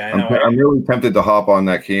 Yeah, I know. I'm really tempted to hop on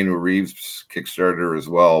that Keanu Reeves Kickstarter as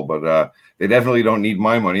well, but they definitely don't need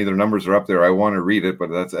my money. Their numbers are up there. I want to read it,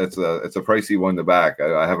 but it's a pricey one to back.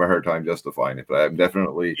 I have a hard time justifying it, but I'm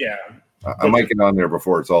definitely I might get on there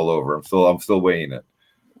before it's all over. I'm still weighing it.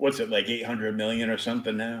 What's it, like 800 million or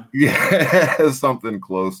something now? Yeah, something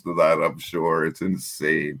close to that. I'm sure it's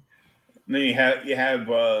insane. And then you have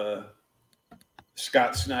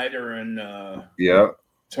Scott Snyder and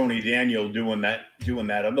Tony Daniel doing that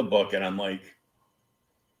other book, and I'm like,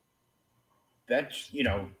 that's,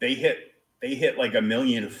 they hit like 1.5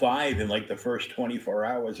 million in like the first 24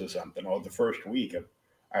 hours or something, or the first week.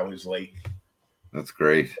 I was like, that's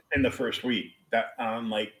great. In the first week, that I'm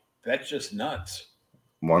like, that's just nuts.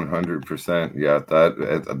 100%. Yeah,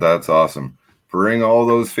 that's awesome. Bring all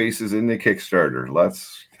those faces into Kickstarter.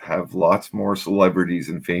 Let's have lots more celebrities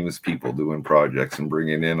and famous people doing projects and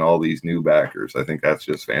bringing in all these new backers. I think that's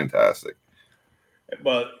just fantastic.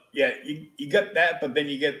 But yeah, you get that, but then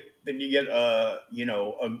you get a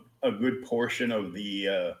good portion of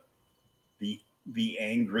the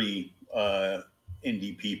angry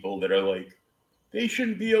indie people that are like, they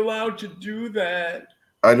shouldn't be allowed to do that.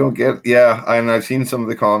 I don't get, yeah, and I've seen some of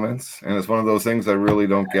the comments, and it's one of those things I really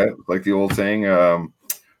don't get. Like the old saying, a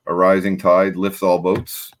rising tide lifts all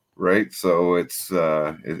boats, right? So it's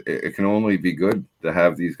it can only be good to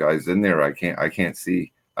have these guys in there. I can't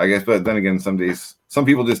see, I guess, but then again, some days some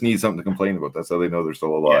people just need something to complain about. That's how they know they're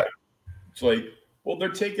still alive. Yeah. It's like, well, they're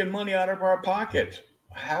taking money out of our pocket.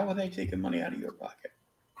 How are they taking money out of your pocket?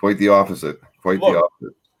 Quite the opposite. The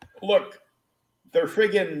opposite. Look, they're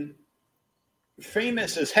friggin'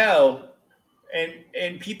 famous as hell,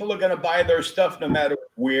 and people are going to buy their stuff no matter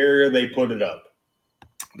where they put it up.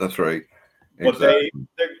 That's right. Exactly.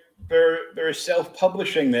 But they're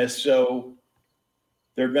self-publishing this, so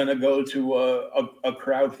they're going to go to a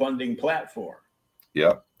crowdfunding platform.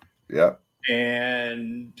 Yeah.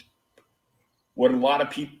 And what a lot of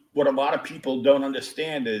people don't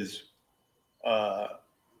understand is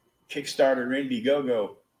Kickstarter and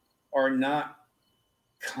Indiegogo are not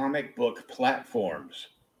comic book platforms.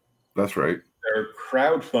 That's right. They're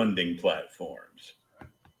crowdfunding platforms.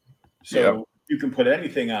 So you can put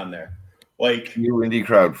anything on there. Like new indie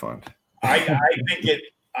crowdfund. I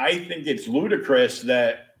think it's ludicrous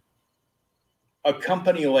that a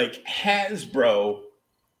company like Hasbro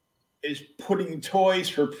is putting toys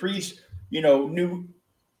for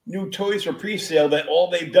new toys for pre-sale, that all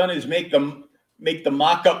they've done is make the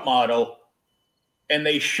mock-up model, and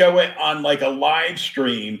they show it on like a live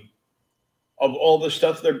stream of all the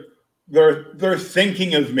stuff they're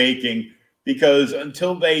thinking of making, because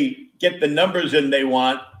until they get the numbers in they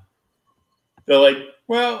want, they're like,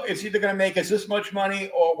 well, it's either going to make us this much money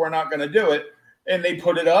or we're not going to do it. And they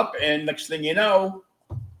put it up, and next thing you know,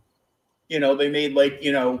 they made like,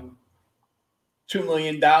 $2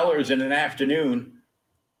 million in an afternoon,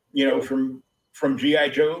 from G.I.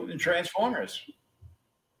 Joe and Transformers.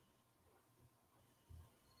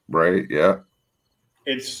 Right. Yeah.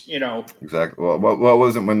 It's, exactly. Well, what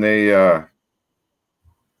was it when they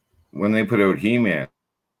put out He-Man?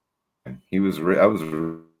 I was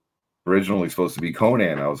originally supposed to be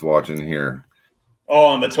Conan. I was watching here. Oh,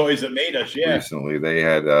 on the Toys That Made Us. Yeah. Recently, they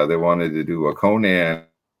had they wanted to do a Conan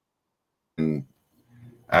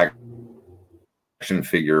action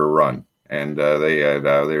figure run, and they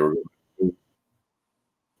were.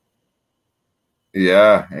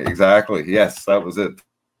 Yeah, exactly. Yes, that was it.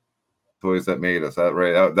 Toys That Made Us. That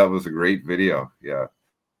right. That was a great video. Yeah.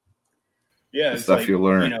 Yeah. The stuff like, you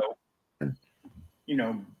learn.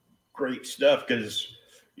 Great stuff, because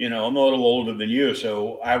I'm a little older than you,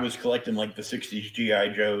 so I was collecting like the 60s G.I.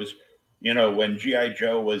 Joes, when G.I.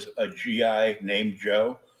 Joe was a G.I. named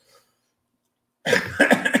Joe.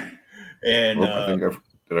 And I think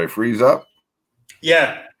did I freeze up?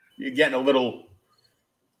 Yeah, you're getting a little.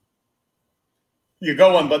 You're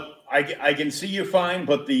going, but I can see you fine,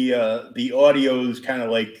 but the audio is kind of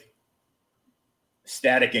like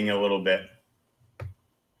staticking a little bit.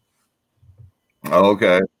 Oh,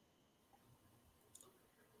 okay.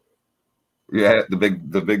 Yeah, the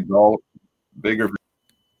big doll, bigger.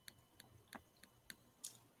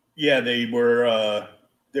 Yeah, they were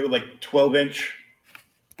They were like 12-inch.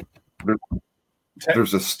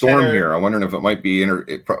 There's a storm here. I'm wondering if it might be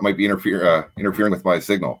interfering with my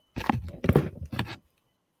signal.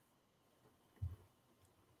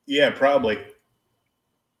 Yeah, probably.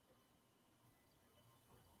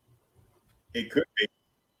 It could be.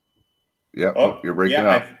 Yeah, you're breaking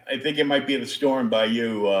up. I think it might be the storm by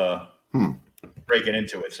you breaking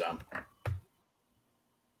into it some.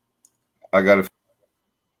 I got to.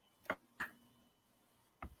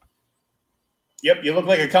 Yep, you look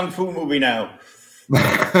like a kung fu movie now. you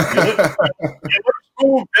look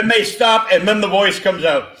smooth, then they stop, and then the voice comes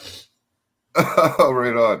out.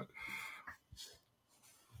 Right on.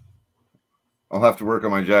 I'll have to work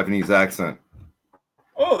on my Japanese accent.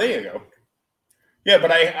 Oh, there you go. Yeah,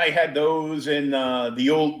 but I had those in the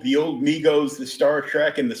old Migos, the Star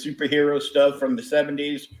Trek, and the superhero stuff from the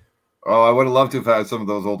 70s. Oh, I would have loved to have had some of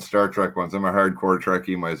those old Star Trek ones. I'm a hardcore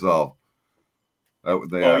Trekkie myself.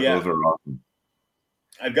 Those are awesome.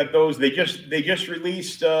 I've got those. They just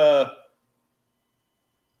released a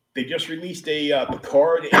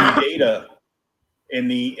Picard and Data in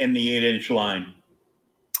the 8-inch line.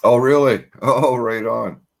 Oh, really? Oh, right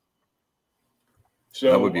on.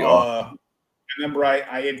 So that would be awesome. I remember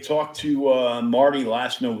I had talked to Marty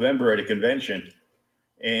last November at a convention,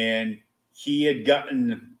 and he had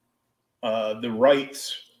gotten the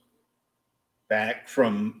rights back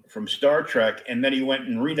from Star Trek, and then he went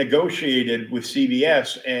and renegotiated with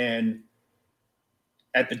CBS. And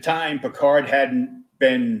at the time, Picard hadn't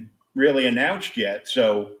been really announced yet,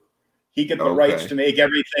 so he got the rights to make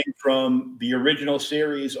everything from the original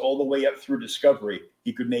series all the way up through Discovery.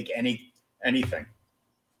 He could make anything.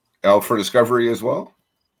 For Discovery as well?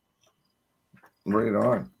 Right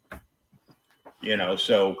on.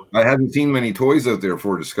 So I haven't seen many toys out there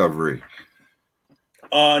for Discovery.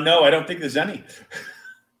 No, I don't think there's any.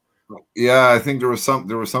 Yeah, I think there was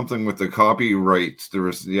something with the copyrights. I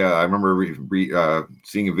remember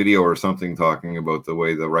seeing a video or something talking about the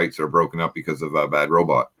way the rights are broken up because of Bad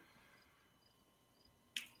Robot.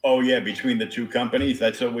 Oh yeah, between the two companies,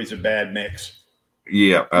 that's always a bad mix.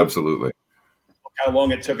 Yeah, absolutely. Look how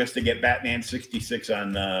long it took us to get Batman 66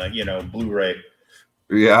 on Blu-ray.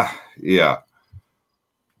 Yeah.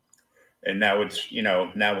 And now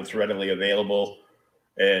it's readily available,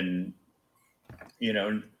 and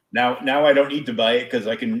now I don't need to buy it because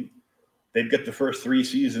they've got the first 3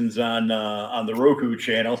 seasons on the Roku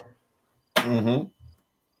channel. Mm-hmm.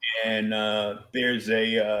 And there's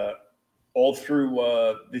all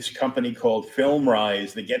through this company called Film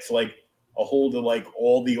Rise that gets like a hold of like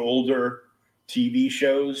all the older TV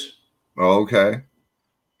shows. Oh, okay.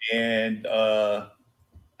 And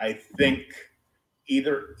I think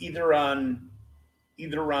either on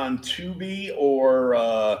Tubi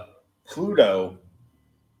or Pluto,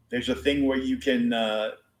 there's a thing where you can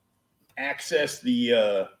access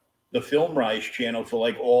the Film Rise channel for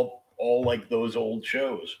like all like those old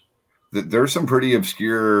shows. There's some pretty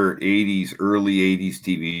obscure early 80s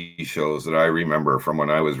TV shows that I remember from when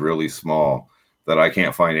I was really small that I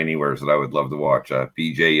can't find anywhere that I would love to watch.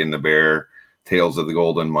 BJ and the Bear, Tales of the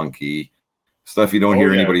Golden Monkey, stuff you don't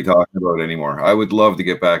hear anybody talking about anymore. I would love to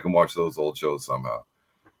get back and watch those old shows somehow.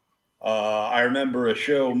 I remember a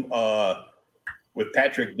show with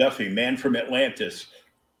Patrick Duffy, Man from Atlantis.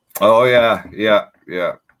 Oh, yeah.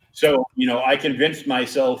 So, I convinced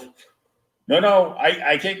myself, no,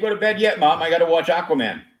 I can't go to bed yet, Mom. I got to watch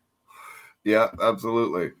Aquaman. Yeah,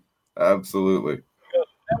 absolutely.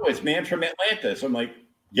 That was Man from Atlantis. I'm like,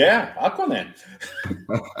 yeah, Aquaman.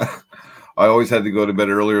 I always had to go to bed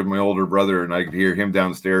earlier with my older brother, and I could hear him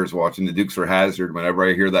downstairs watching the Dukes of Hazzard. Whenever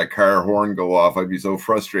I hear that car horn go off, I'd be so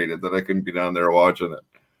frustrated that I couldn't be down there watching it.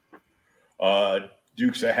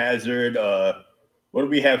 Dukes of Hazzard. What did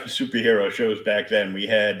we have for superhero shows back then? We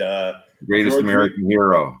had Greatest American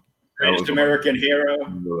Hero. Greatest American Hero.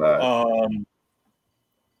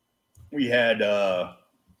 We had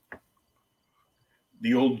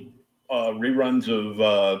the old reruns of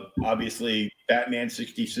obviously Batman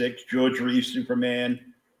 66, George Reeves Superman,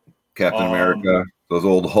 Captain America, those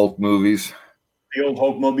old Hulk movies. The old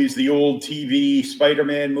Hulk movies, the old TV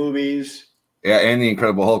Spider-Man movies. Yeah, and the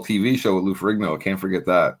Incredible Hulk TV show with Lou Ferrigno. Can't forget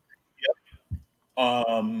that.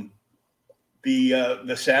 Yep.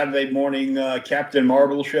 The Saturday morning Captain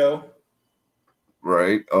Marvel show.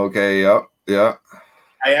 Right. Okay. Yep. Yeah.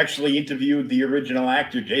 I actually interviewed the original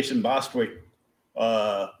actor, Jason Bostwick.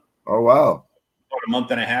 Oh, wow. About a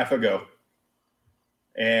month and a half ago.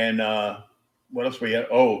 And what else we had?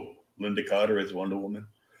 Oh, Linda Carter as Wonder Woman.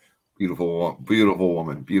 Beautiful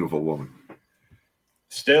woman.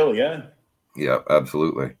 Still, yeah. Yeah,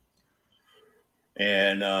 absolutely.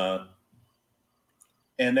 And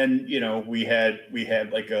And then we had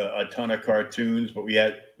like a ton of cartoons, but we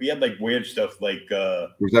had like weird stuff like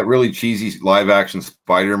There's that really cheesy live action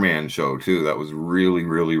Spider-Man show too. That was really,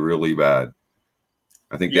 really, really bad.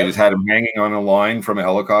 I think they yep. just had him hanging on a line from a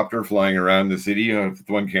helicopter flying around the city with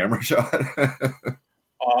one camera shot.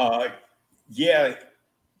 Yeah,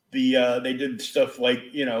 they did stuff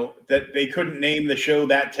like that they couldn't name the show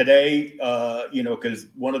that today, because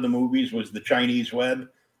one of the movies was the Chinese Web,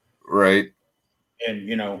 Right.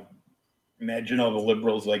 and imagine all the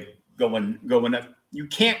liberals like going up. You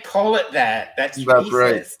can't call it that. That's racist.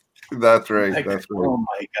 Right. That's right. Like, That's right. oh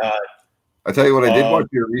my god. I tell you what, I did watch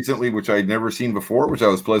here recently, which I'd never seen before, which I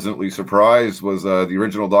was pleasantly surprised, was the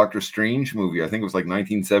original Doctor Strange movie. I think it was like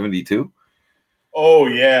 1972. Oh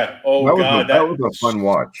yeah. Oh that god. Was a fun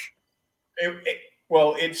watch.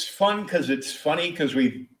 Well, it's fun because it's funny because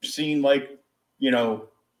we've seen like a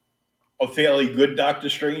fairly good Doctor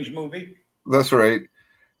Strange movie. That's right.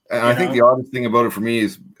 And I think the oddest thing about it for me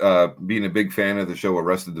is being a big fan of the show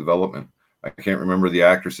Arrested Development. I can't remember the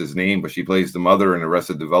actress's name, but she plays the mother in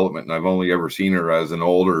Arrested Development, and I've only ever seen her as an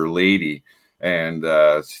older lady. And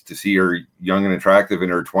to see her young and attractive in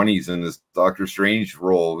her 20s in this Doctor Strange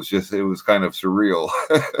role it was kind of surreal.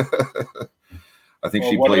 I think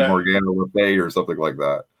she played Morgana Le Fay or something like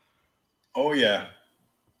that. Oh yeah.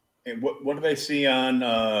 And what did I see on?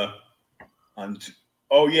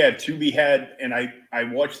 Oh yeah, Tubi had, and I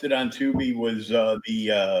watched it on Tubi, was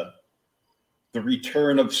the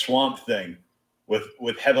Return of Swamp Thing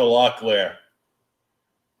with Heather Locklear.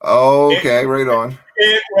 Oh, okay, right on.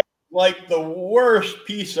 It was like the worst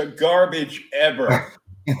piece of garbage ever.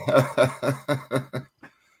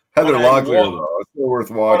 Heather Locklear, though, it's still worth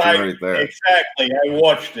watching right there. Exactly, I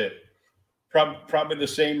watched it. Probably the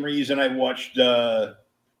same reason I watched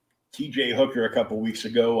T.J. Hooker a couple weeks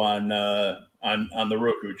ago on the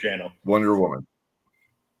Roku channel. Wonder Woman.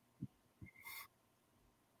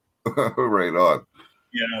 Right on.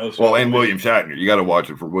 And William Shatner. You got to watch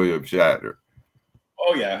it for William Shatner.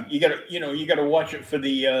 Oh yeah, you got to watch it for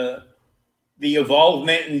the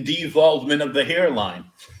evolvement and devolvement of the hairline.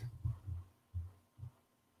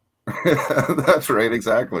 That's right,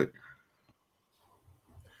 exactly.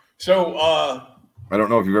 So I don't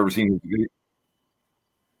know if you've ever seen his video.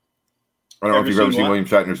 I don't know if you've ever seen William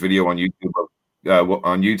Shatner's video on YouTube.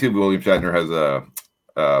 On YouTube, William Shatner has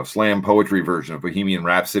a slam poetry version of Bohemian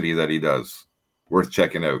Rhapsody that he does. Worth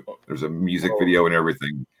checking out. There's a music video and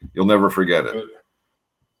everything. You'll never forget it.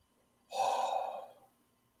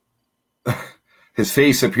 His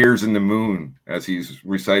face appears in the moon as he's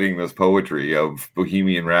reciting this poetry of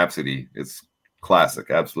Bohemian Rhapsody. It's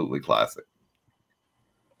classic, absolutely classic.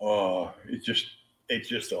 Oh, it's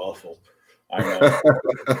just awful. I know.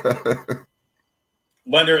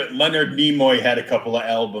 Leonard Nimoy had a couple of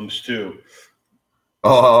albums too.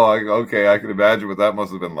 Oh, okay. I can imagine what that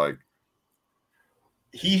must have been like.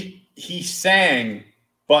 He sang,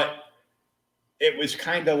 but it was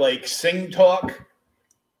kind of like sing talk.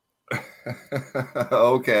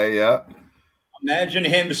 Okay, yeah. Imagine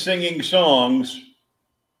him singing songs,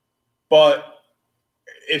 but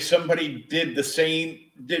if somebody did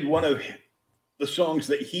one of the songs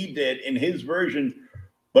that he did in his version,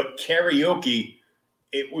 but karaoke,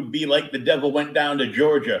 it would be like The Devil Went Down to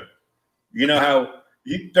Georgia. You know how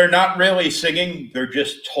they're not really singing, they're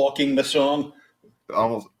just talking the song.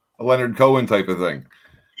 Almost a Leonard Cohen type of thing.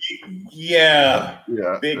 Yeah.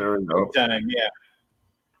 Yeah. Big time, yeah.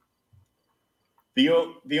 The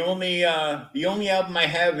only album I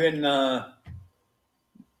have in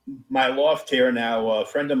my loft here now, a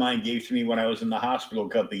friend of mine gave to me when I was in the hospital a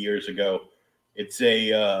couple of years ago. It's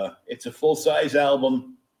a full-size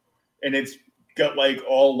album, and it's got like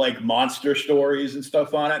all like monster stories and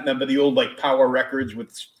stuff on it. Remember the old like Power Records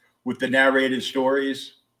with the narrated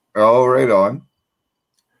stories? Oh, right on.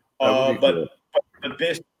 But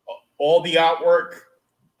this, all the artwork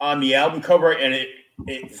on the album cover, and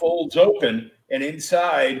it folds open, and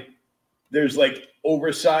inside there's like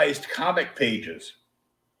oversized comic pages.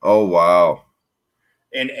 Oh wow!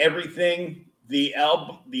 And everything, the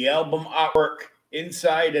album artwork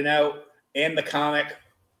inside and out, and the comic,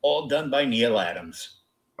 all done by Neil Adams.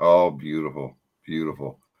 Oh, beautiful,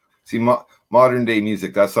 beautiful. See, modern day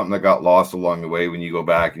music, that's something that got lost along the way. When you go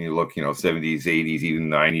back and you look, 70s, 80s, even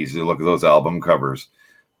 90s, you look at those album covers,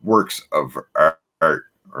 works of art,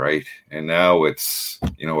 right? And now it's,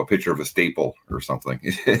 a picture of a staple or something.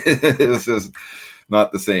 It's just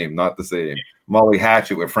not the same, not the same. Molly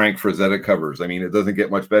Hatchet with Frank Frazetta covers. I mean, it doesn't get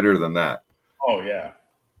much better than that. Oh, yeah.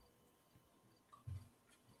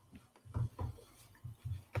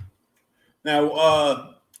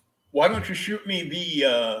 Now, why don't you shoot me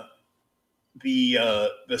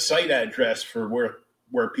the site address for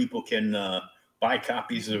where people can buy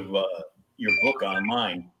copies of your book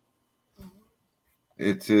online?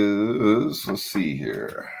 It is. Let's see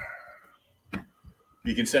here.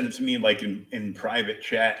 You can send it to me like in private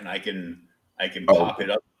chat, and I can pop it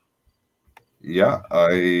up. Yeah,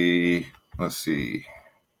 let's see.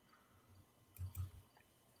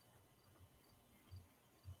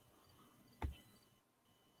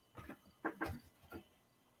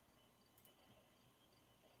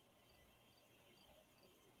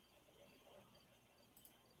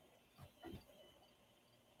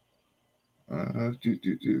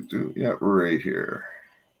 Yeah, right here.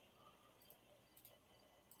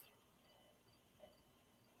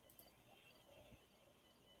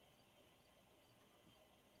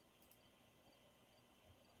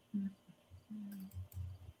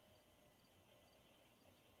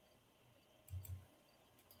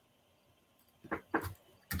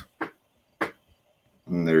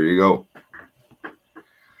 And there you go.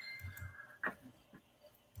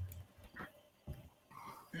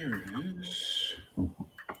 There it is.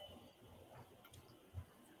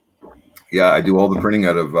 Yeah, I do all the printing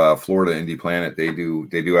out of Florida Indie Planet. They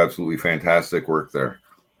do absolutely fantastic work there.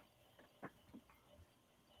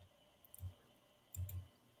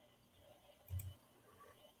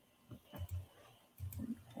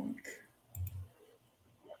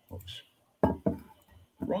 Oops.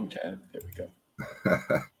 Wrong tab. There we go.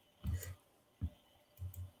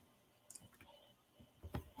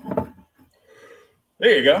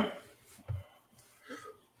 There you go.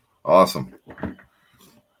 Awesome.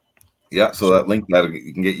 Yeah, so that link that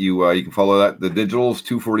you can get you can follow that. The digital is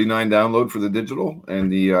 $249 download for the digital,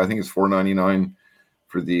 and the I think it's $499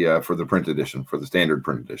 for the print edition, for the standard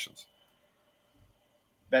print editions.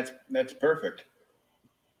 That's perfect.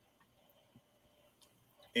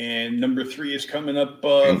 And number 3 is coming up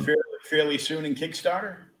fairly soon in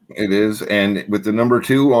Kickstarter. It is, and with the number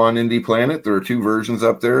 2 on Indie Planet, there are 2 versions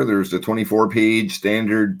up there. There's the 24-page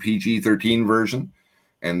standard PG-13 version,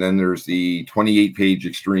 and then there's the 28-page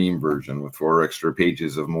extreme version with 4 extra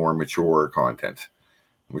pages of more mature content,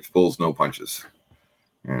 which pulls no punches.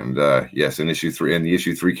 And yes, in issue 3 and the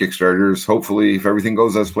issue 3 Kickstarters, hopefully, if everything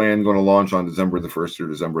goes as planned, going to launch on December the 1st or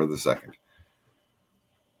December the 2nd.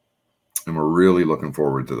 And we're really looking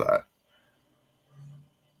forward to that.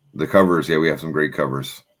 The covers, yeah, we have some great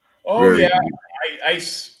covers. Oh, yeah, I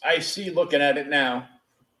see looking at it now,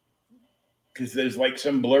 because there's like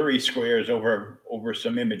some blurry squares over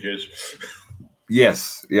some images.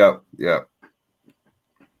 Yes, yeah.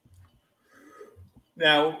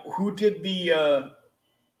 Now, who did the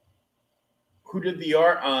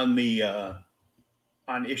art on the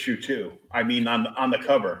on issue 2? I mean, on the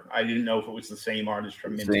cover. I didn't know if it was the same artist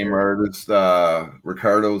from Same artist,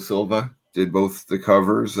 Ricardo Silva did both the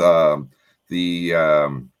covers.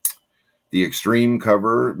 The extreme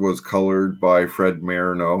cover was colored by Fred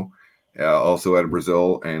Marino, also out of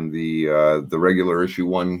Brazil, and the regular issue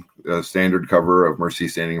 1 standard cover of Mercy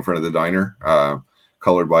standing in front of the diner,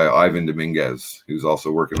 colored by Ivan Dominguez, who's also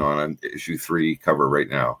working on an issue 3 cover right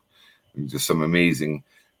now. And just some amazing.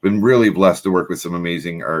 Been really blessed to work with some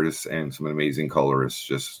amazing artists and some amazing colorists.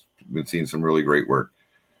 Just been seeing some really great work.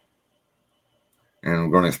 And I'm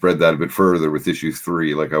going to spread that a bit further with issue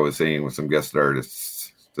 3, like I was saying, with some guest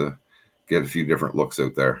artists to get a few different looks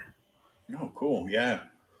out there. Oh, cool! Yeah,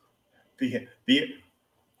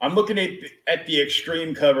 I'm looking at the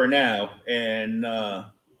extreme cover now, and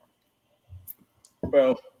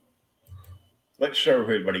well, let's show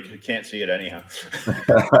everybody because you can't see it anyhow.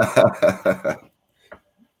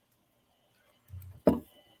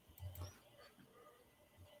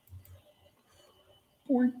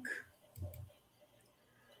 Boink.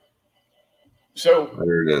 So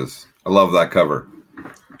there it is. I love that cover.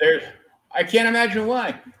 I can't imagine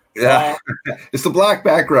why. Yeah, it's the black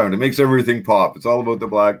background. It makes everything pop. It's all about the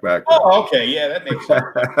black background. Oh, okay. Yeah, that makes sense.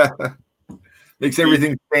 Makes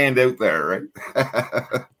everything stand out there,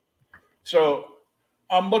 right? So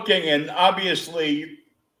I'm looking, and obviously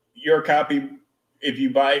your copy, if you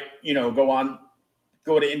buy,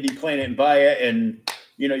 go to Indie Planet and buy it, and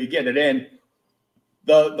you get it in.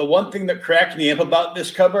 The one thing that cracked me up about this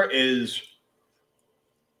cover is,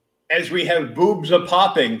 as we have boobs a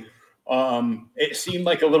popping, it seemed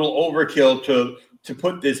like a little overkill to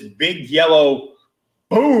put this big yellow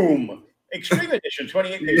boom extreme edition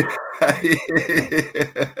 28 pages.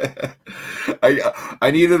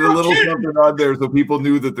 I needed a little something on there so people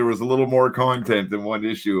knew that there was a little more content in one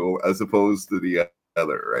issue as opposed to the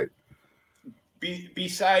other, right?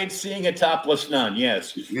 Besides seeing a topless nun,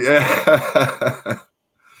 yes. Yeah.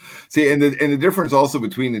 See, and the difference also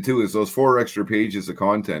between the two is those 4 extra pages of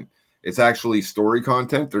content it's actually story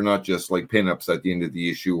content. They're not just like pinups at the end of the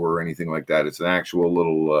issue or anything like that. It's an actual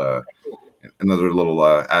little another little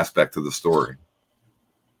aspect to the story.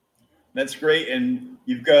 That's great, and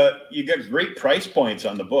you got great price points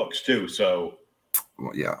on the books too. So,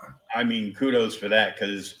 well, yeah, I mean, kudos for that,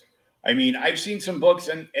 because I mean, I've seen some books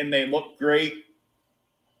and they look great,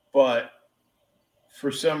 but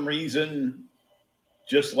for some reason,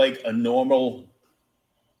 just like a normal,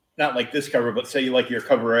 not like this cover, but say like your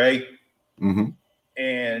cover A,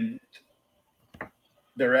 and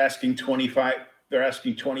they're asking $25 to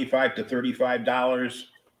 $35.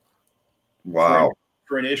 Wow.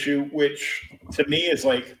 For an issue, which to me is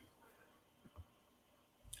like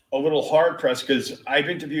a little hard pressed, because I've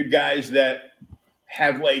interviewed guys that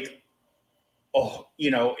have like,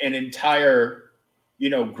 an entire,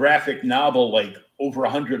 graphic novel, like over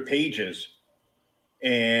 100 pages,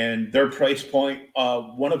 and their price point,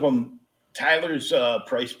 one of them, Tyler's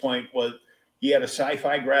price point was, he had a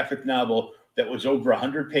sci-fi graphic novel that was over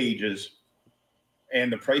 100 pages,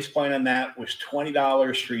 and the price point on that was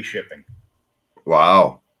 $20 free shipping.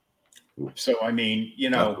 Wow. So I mean,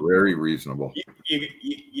 that's very reasonable.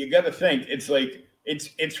 You got to think, it's like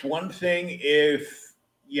it's one thing if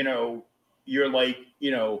you're like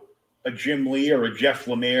a Jim Lee or a Jeff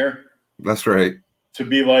Lemire. That's right. To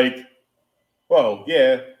be like, well,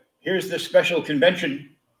 yeah, here's the special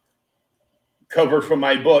convention cover for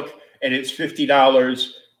my book, and it's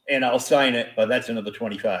 $50, and I'll sign it, but that's another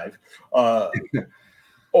 $25.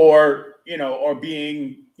 Or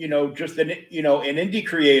being just an indie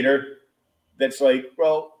creator that's like,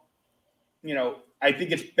 well, I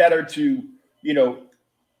think it's better to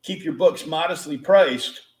keep your books modestly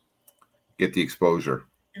priced, get the exposure,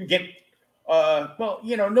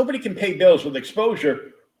 nobody can pay bills with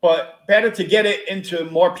exposure, but better to get it into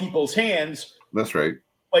more people's hands. That's right.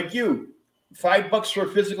 Like you, $5 for a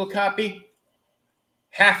physical copy,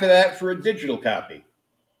 half of that for a digital copy.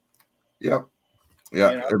 Yep.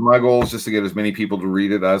 Yeah, and my goal is just to get as many people to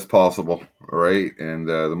read it as possible. All right, and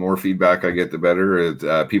the more feedback I get, the better.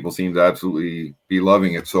 People seem to absolutely be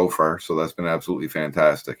loving it so far, so that's been absolutely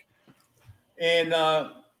fantastic. And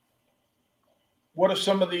what are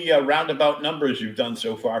some of the roundabout numbers you've done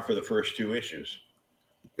so far for the first 2 issues?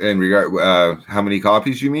 In regard, how many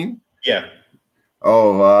copies you mean? Yeah.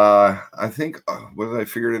 Oh, I think I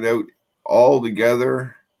figured it out all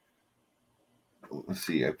together. Let's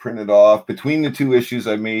see, I printed off between the 2 issues.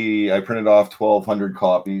 I printed off 1,200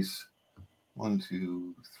 copies. 1,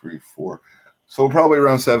 2, 3, 4. So probably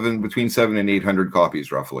around between 700 and 800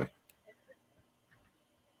 copies, roughly.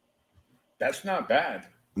 That's not bad.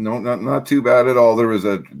 No, not too bad at all. There was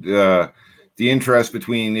the interest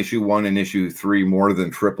between issue 1 and issue 3 more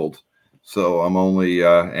than tripled. So I'm only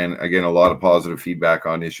and again, a lot of positive feedback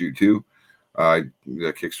on issue 2. The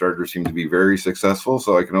Kickstarter seemed to be very successful,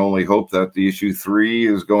 so I can only hope that the issue 3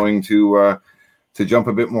 is going to jump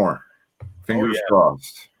a bit more. Fingers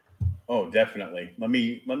crossed. Oh, definitely. Let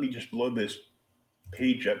me just blow this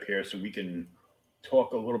page up here so we can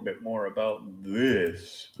talk a little bit more about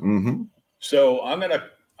this. Mm-hmm. So I'm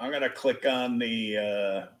gonna click on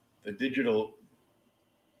the digital.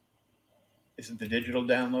 Is it the digital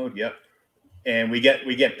download? Yep. And we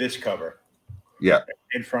get this cover. Yeah.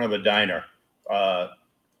 In front of a diner. I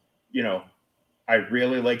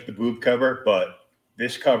really like the boob cover, but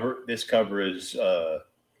this cover is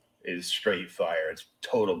straight fire. It's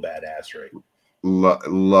total badassery.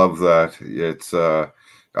 Love that. It's I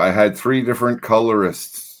had 3 different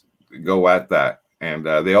colorists go at that, and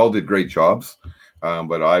they all did great jobs.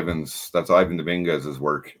 But that's Ivan Dominguez's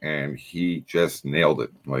work, and he just nailed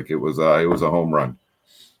it. Like it was a home run.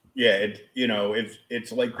 Yeah,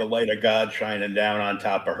 it's like the light of God shining down on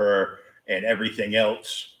top of her, and everything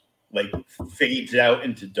else like fades out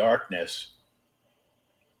into darkness.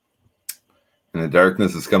 And the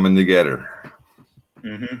darkness is coming together.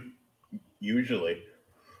 Mm-hmm. Usually.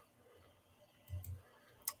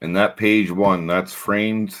 And that page 1, that's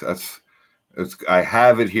framed. I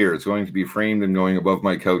have it here. It's going to be framed and going above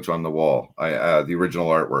my couch on the wall. The original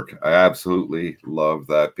artwork. I absolutely love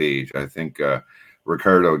that page. I think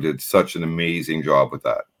Ricardo did such an amazing job with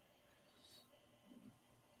that.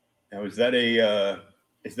 Now, is that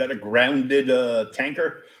a grounded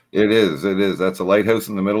tanker? It is. That's a lighthouse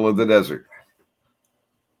in the middle of the desert.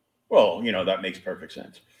 Well, that makes perfect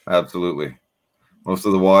sense. Absolutely. Most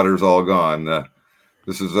of the water's all gone.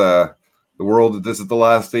 This is the world. This is the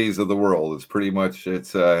last days of the world. It's pretty much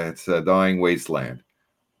it's a dying wasteland.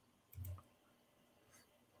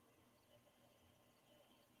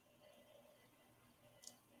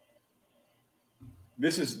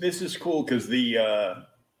 This is cool because the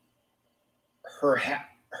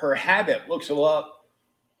her habit looks a little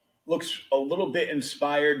bit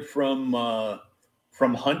inspired from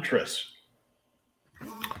Huntress.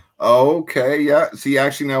 Okay, yeah. See,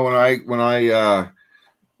 actually, now when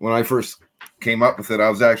I first came up with it, I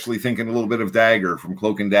was actually thinking a little bit of Dagger from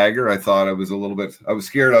Cloak and Dagger. I thought I was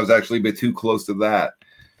scared I was actually a bit too close to that.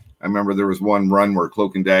 I remember there was one run where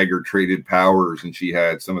Cloak and Dagger traded powers, and she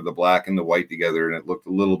had some of the black and the white together, and it looked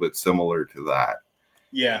a little bit similar to that.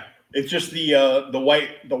 Yeah, it's just the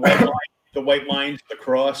white the white lines, the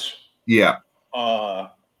cross. Yeah.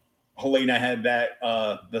 Helena had that.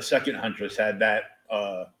 The second Huntress had that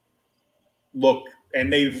look,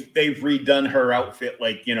 and they've redone her outfit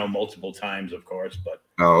multiple times, of course. But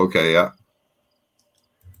okay, yeah.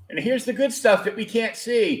 And here's the good stuff that we can't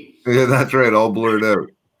see. Yeah, that's right, all blurred out.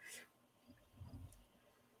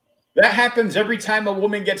 That happens every time a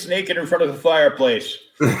woman gets naked in front of the fireplace.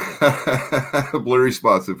 Blurry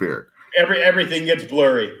spots appear. Everything gets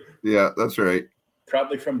blurry. Yeah, that's right.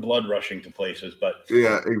 Probably from blood rushing to places, but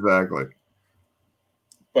yeah, exactly.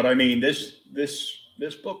 But I mean, this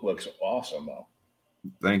book looks awesome, though.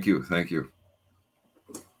 Thank you.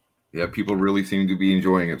 Yeah, people really seem to be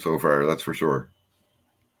enjoying it so far. That's for sure.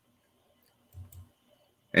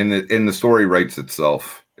 And the story writes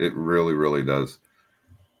itself. It really, really does.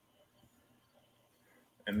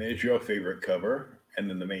 And there's your favorite cover, and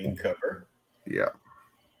then the main cover. Yeah.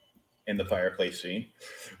 And the fireplace scene.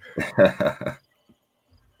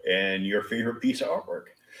 And your favorite piece of artwork.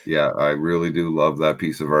 Yeah, I really do love that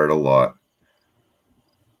piece of art a lot.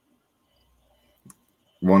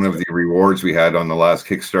 One of the rewards we had on the last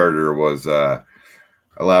Kickstarter was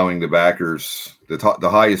allowing the backers, the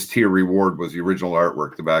highest tier reward was the original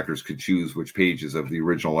artwork. The backers could choose which pages of the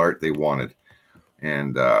original art they wanted.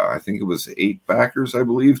 And I think it was 8 backers, I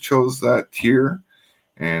believe, chose that tier.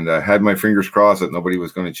 And I had my fingers crossed that nobody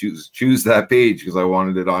was going to choose that page because I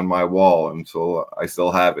wanted it on my wall. And so I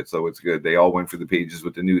still have it. So it's good. They all went for the pages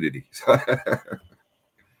with the nudity.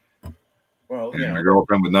 Well, my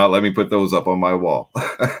girlfriend would not let me put those up on my wall.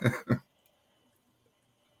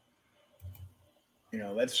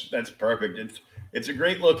 That's perfect. It's a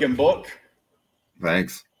great looking book.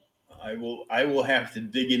 Thanks. I will have to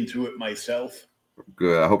dig into it myself.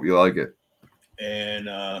 Good. I hope you like it. And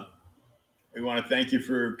we want to thank you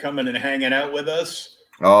for coming and hanging out with us.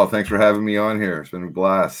 Oh, thanks for having me on here. It's been a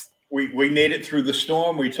blast. We made it through the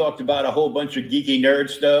storm. We talked about a whole bunch of geeky nerd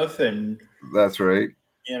stuff, and that's right.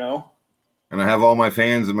 And I have all my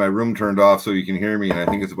fans in my room turned off so you can hear me. And I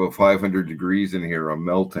think it's about 500 degrees in here. I'm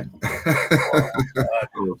melting.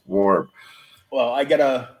 It's warm. Well, I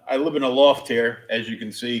live in a loft here, as you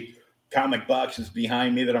can see. Comic boxes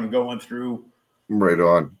behind me that I'm going through. Right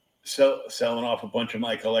on. Selling off a bunch of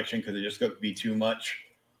my collection because it just got to be too much.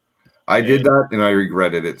 I did that and I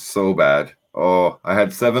regretted it so bad. Oh, I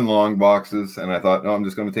had 7 long boxes and I thought, no, I'm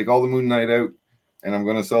just going to take all the Moon Knight out and I'm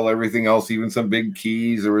going to sell everything else, even some big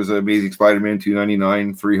keys. There was a Amazing Spider-Man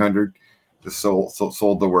 $299, $300. Just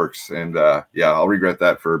sold the works. And I'll regret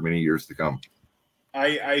that for many years to come.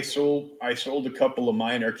 I sold a couple of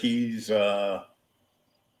minor keys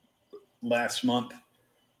last month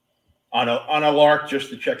on a lark just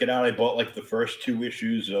to check it out. I bought like the first 2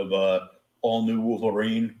 issues of All New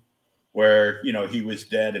Wolverine, where he was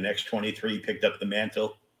dead and X-23 picked up the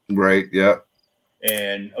mantle. Right. Yeah.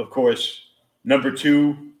 And of course, number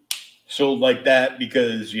 2 sold like that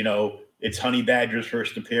because it's Honey Badger's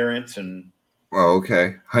first appearance. And oh,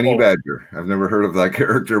 okay, Honey Badger. I've never heard of that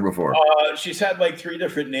character before. She's had like 3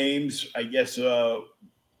 different names. I guess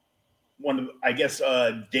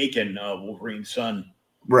Dakin, Wolverine's son.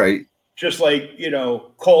 Right. Just like,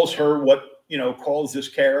 calls her what, calls this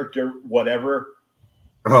character whatever.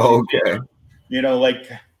 Oh, okay. Like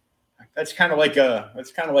that's kind of like a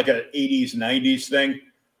 80s, 90s thing.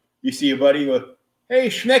 You see a buddy go, "Hey,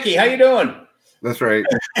 Schmecky, how you doing?" That's right.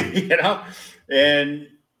 And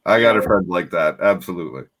I got a friend like that.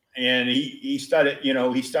 Absolutely. And he started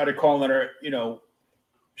calling her,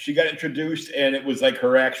 she got introduced and it was like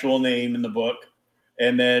her actual name in the book.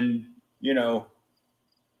 And then,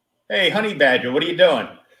 "Hey, Honey Badger, what are you doing?"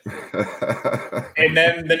 And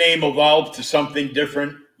then the name evolved to something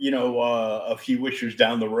different, a few issues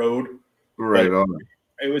down the road. Right on.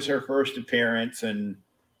 It was her first appearance, and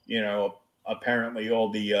apparently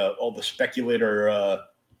all the speculator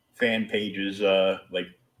fan pages like,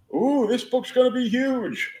 "Ooh, this book's gonna be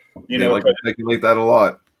huge." They like to speculate that a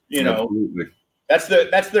lot. Absolutely.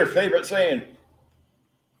 That's their favorite saying.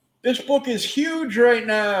 "This book is huge right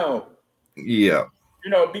now." Yeah.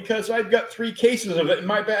 Because I've got 3 cases of it in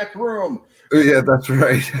my back room. Yeah, that's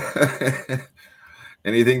right.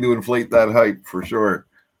 Anything to inflate that hype, for sure.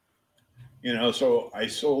 So I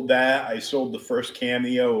sold that. I sold the first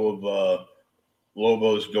cameo of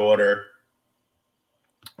Lobo's daughter.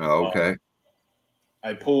 Okay.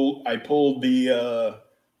 I pulled the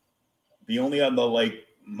only other like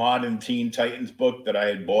modern Teen Titans book that I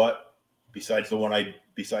had bought, besides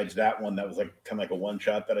that one that was like kind of like a one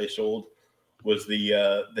shot that I sold, was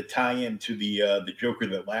the tie-in to the Joker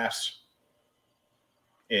That Laughs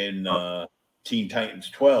in Teen Titans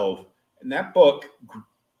 12, and that book,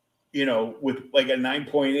 with like a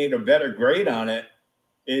 9.8 or better grade on it,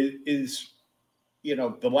 is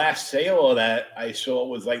the last sale of that I saw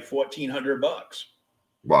was like $1,400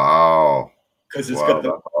 Wow. because Wow. That's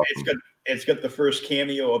awesome. it's got the first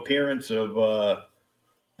cameo appearance of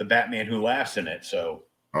the Batman Who Laughs in it. So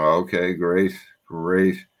Okay. Great.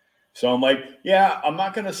 Great. so I'm like, yeah, I'm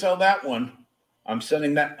not going to sell that one. I'm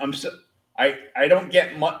sending that. I don't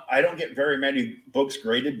get I don't get very many books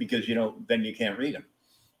graded because then you can't read them.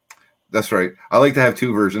 That's right. I like to have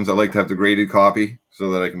two versions. I like to have the graded copy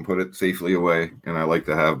so that I can put it safely away, and I like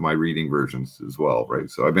to have my reading versions as well, right?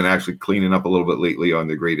 So I've been actually cleaning up a little bit lately on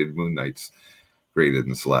the graded Moon Knights, graded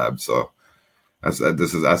and slab. So that's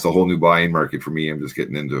a whole new buying market for me. I'm just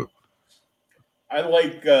getting into. I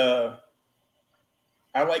like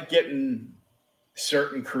getting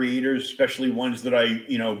certain creators, especially ones that I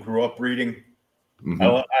grew up reading. Mm-hmm.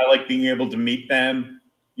 I like being able to meet them,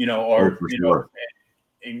 or for sure.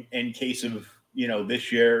 in case of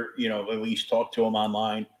this year, at least talk to them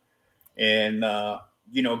online and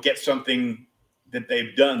get something that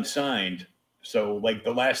they've done signed. So like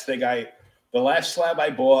the last slab I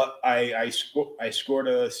bought, I scored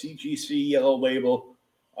a CGC yellow label,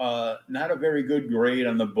 not a very good grade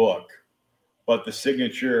on the book, but the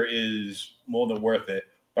signature is more than worth it.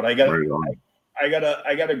 But I got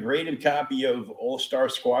a graded copy of All Star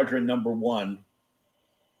Squadron #1.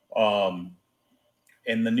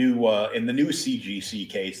 In the new CGC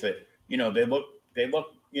case that they look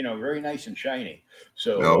very nice and shiny.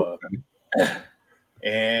 So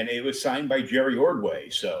and it was signed by Jerry Ordway.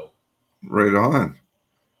 So right on.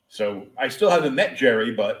 So I still haven't met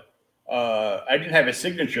Jerry, but I didn't have a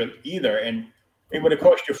signature either, and it would have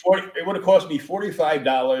cost me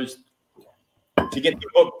 $45 to get the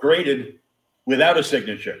book graded without a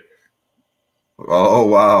signature. Oh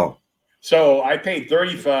wow! So I paid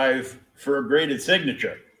 $35 for a graded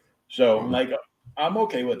signature. So I'm like, I'm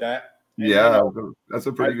okay with that. And, yeah, that's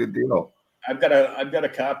a pretty good deal. I've got a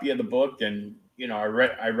copy of the book, and I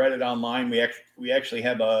read it online. We actually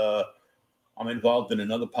have I'm involved in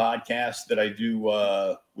another podcast that I do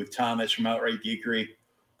with Thomas from Outright Geekery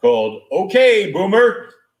called "Okay, Boomer."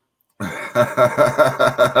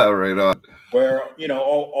 Right on. Where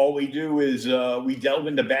all we do is we delve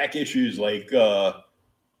into back issues like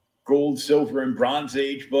gold, silver, and bronze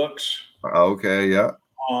age books. Okay, yeah.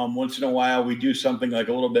 Once in a while, we do something like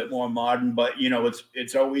a little bit more modern, but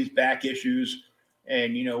it's always back issues,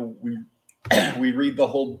 and we read the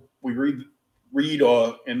whole read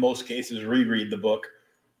or in most cases reread the book,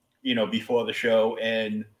 before the show,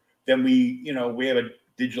 and then we have a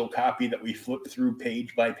digital copy that we flip through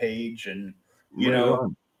page by page, and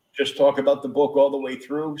just talk about the book all the way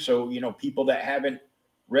through. So people that haven't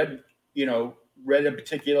read a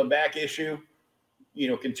particular back issue,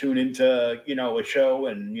 can tune into a show,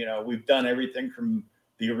 and we've done everything from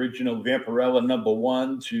the original Vampirella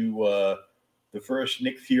 #1 to the first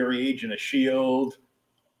Nick Fury Agent of S.H.I.E.L.D.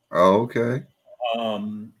 Oh, okay.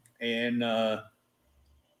 And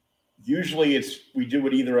usually we do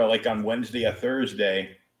it either like on Wednesday or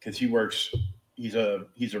Thursday because he's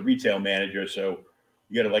a retail manager, so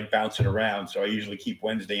you got to like bounce it around. So I usually keep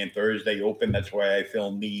Wednesday and Thursday open. That's why I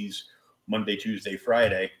film these Monday, Tuesday,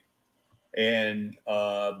 Friday. And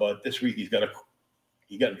but this week he got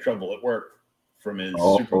in trouble at work from his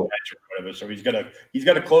supervisor or whatever. So he's got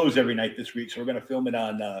to close every night this week. So we're gonna film it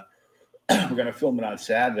on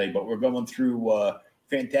Saturday. But we're going through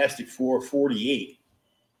Fantastic Four 48.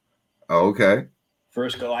 Oh, okay.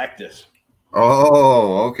 First Galactus.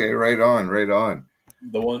 Oh, okay. Right on.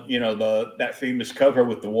 The one, that famous cover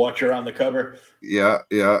with the Watcher on the cover. Yeah.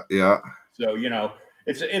 So,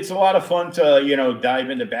 it's a lot of fun to, dive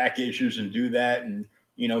into back issues and do that, and,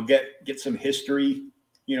 get some history,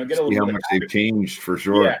 get a little bit how much they've changed for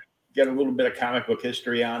sure. Yeah. Get a little bit of comic book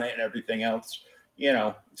history on it and everything else.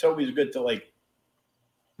 It's always good to like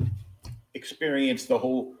experience the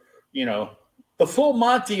whole, the full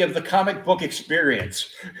Monty of the comic book experience.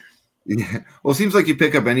 Yeah. Well, it seems like you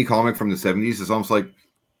pick up any comic from the 70s, it's almost like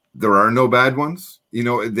there are no bad ones.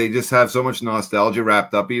 They just have so much nostalgia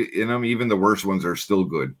wrapped up in them. Even the worst ones are still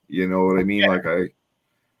good. You know what I mean? Yeah.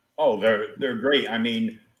 They're great. I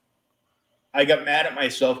mean, I got mad at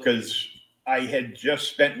myself because I had just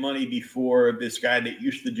spent money before this guy that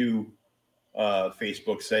used to do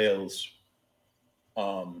Facebook sales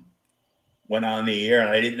went on the air, and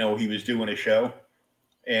I didn't know he was doing a show.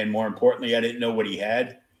 And more importantly, I didn't know what he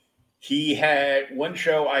had. He had one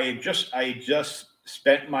show. I had just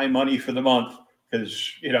spent my money for the month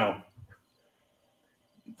because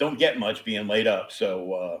don't get much being laid up.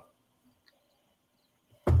 So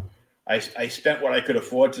I spent what I could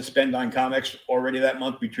afford to spend on comics already that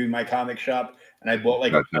month between my comic shop, and I bought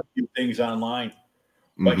like a few things online.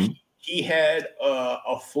 But he had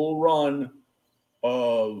a full run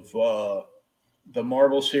of the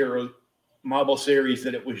Marvel series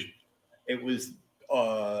that it was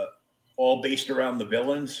all based around the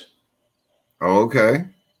villains. Oh, okay.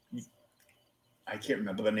 I can't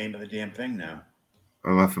remember the name of the damn thing now.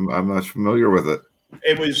 I'm not familiar with it.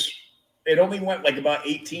 It only went like about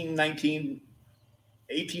 18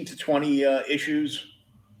 to 20 issues.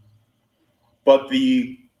 But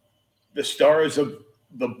the stars of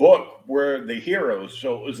the book were the heroes.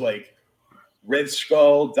 So it was like Red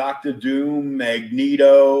Skull, Doctor Doom,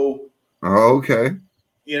 Magneto. Oh, okay.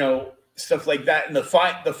 Stuff like that. And the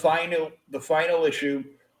final issue,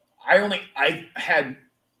 I had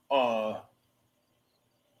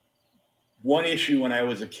one issue when I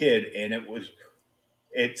was a kid, and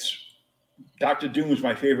it's Doctor Doom was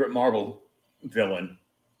my favorite Marvel villain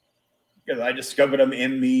because I discovered him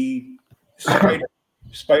in the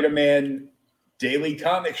Spider-Man daily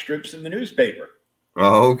comic strips in the newspaper.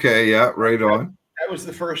 Oh, okay. Yeah, right on. That was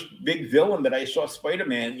the first big villain that I saw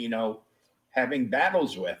Spider-Man, having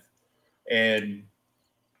battles with. And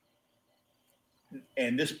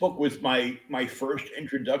this book was my first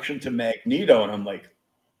introduction to Magneto, and I'm like,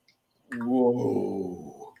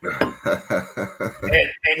 whoa.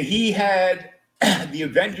 and he had the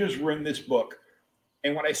Avengers were in this book.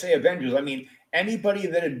 And when I say Avengers, I mean anybody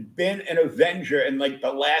that had been an Avenger in like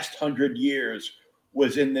the last 100 years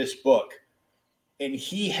was in this book. And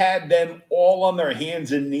he had them all on their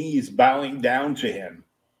hands and knees bowing down to him.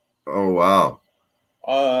 Oh, wow.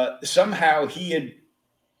 Somehow he had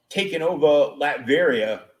taken over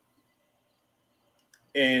Latveria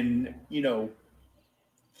and,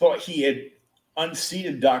 thought he had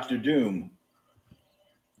unseated Doctor Doom.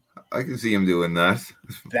 I can see him doing that.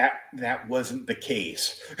 That wasn't the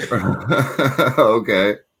case.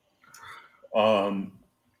 Okay.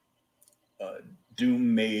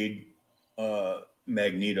 Doom made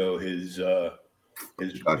Magneto his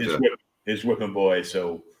whipping boy.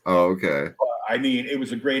 So. Oh, okay. I mean, it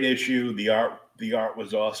was a great issue. The art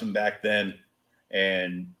was awesome back then,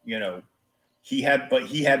 and he had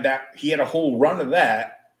a whole run of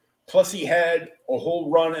that. Plus, he had a whole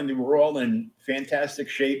run, and they were all in fantastic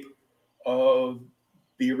shape of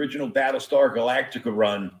the original Battlestar Galactica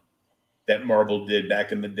run that Marvel did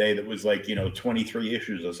back in the day. That was like 23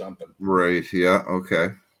 issues or something. Right. Yeah.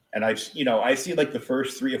 Okay. And I see like the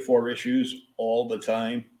first 3 or 4 issues all the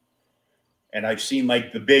time. And I've seen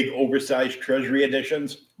like the big oversized Treasury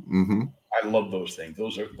editions. Mm-hmm. I love those things.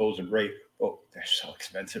 Those are great. Oh, they're so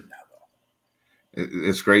expensive now, though.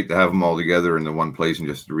 It's great to have them all together in the one place and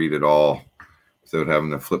just to read it all without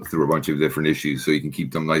having to flip through a bunch of different issues, so you can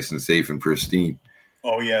keep them nice and safe and pristine.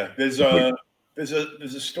 Oh yeah, there's a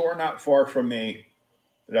store not far from me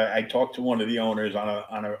that I talk to one of the owners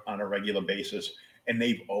on a regular basis, and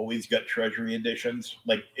they've always got Treasury editions.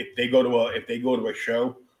 Like if they go to a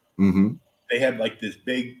show. Mm-hmm. They have like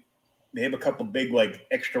they have a couple big like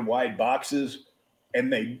extra wide boxes,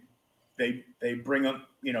 and they bring them,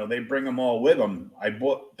 they bring them all with them. I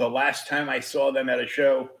bought the last time I saw them at a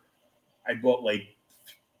show, I bought like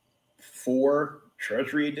 4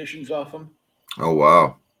 Treasury editions off them. Oh,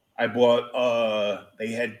 wow. I bought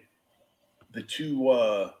they had the 2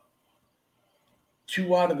 out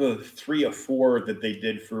of the 3 or 4 that they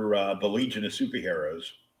did for the Legion of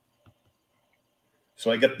Superheroes.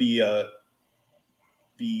 So I got the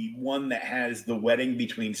one that has the wedding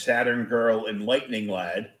between Saturn Girl and Lightning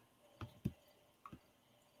Lad.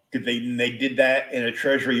 They did that in a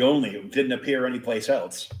Treasury only. It didn't appear anyplace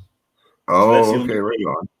else. Oh, so okay, right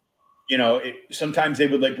on. Sometimes they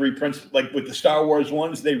would like reprint, like with the Star Wars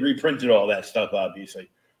ones, they reprinted all that stuff,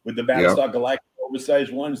 obviously. With the Battlestar Galactica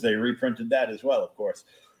oversized ones, they reprinted that as well, of course.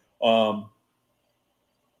 And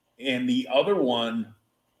the other one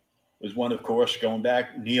was one, of course, going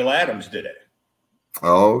back, Neil Adams did it.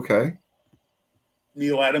 Oh, okay.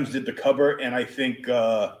 Neil Adams did the cover, and I think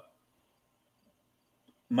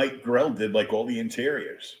Mike Grell did like all the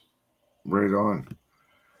interiors. Right on.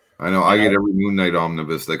 I know I get every Moon Knight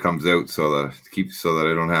omnibus that comes out so that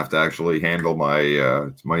I don't have to actually handle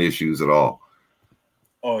my my issues at all.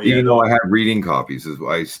 Oh yeah, Even though I have reading copies,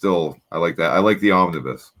 I like that. I like the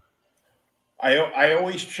omnibus. I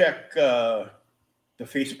always check the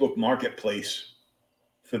Facebook Marketplace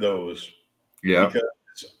for those Yeah. because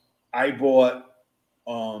I bought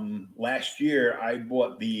last year. I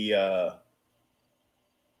bought the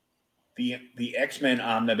X-Men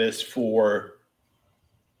omnibus for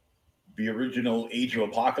the original Age of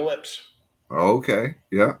Apocalypse. Okay.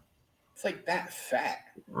 Yeah. It's like that fat.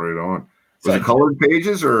 Right on. It's Was it like, colored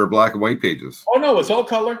pages or black and white pages? oh no, it's all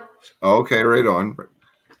color. Okay, right on.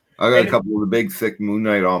 I got And a couple of the big, thick Moon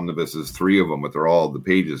Knight omnibuses, 3 of them, but the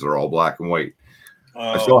pages are all black and white.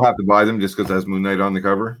 I still have to buy them just because it has Moon Knight on the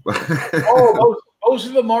cover. oh, those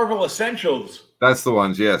are the Marvel Essentials. That's the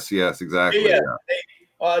ones. Yes, exactly. Yeah.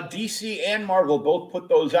 DC and Marvel both put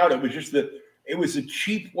those out. It was just it was a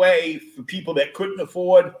cheap way for people that couldn't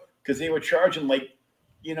afford because they were charging like,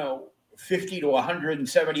 50 to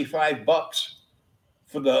 175 bucks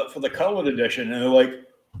for the colored edition, and they're like,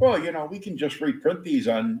 well, we can just reprint these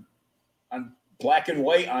on black and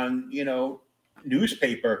white on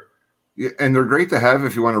newspaper. Yeah, and they're great to have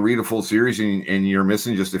if you want to read a full series and you're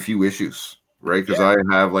missing just a few issues, right? Because I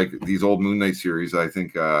have like these old Moon Knight series. I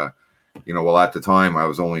think, at the time I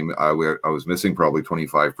was missing probably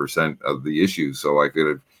 25% of the issues, so I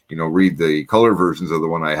could, read the color versions of the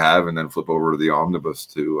one I have and then flip over to the omnibus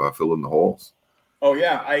to fill in the holes. Oh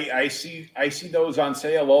yeah, I see those on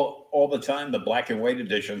sale all the time. The black and white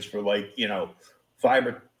editions for like $5 or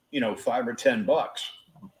 $10.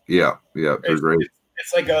 Yeah, they're great.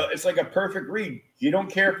 It's like a perfect read. You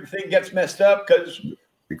don't care if the thing gets messed up because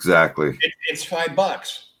exactly it's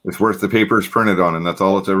 $5. It's worth the papers printed on, and that's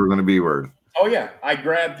all it's ever going to be worth. Oh yeah, I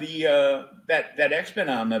grabbed the that X-Men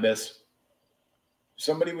omnibus.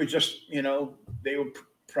 Somebody was just they were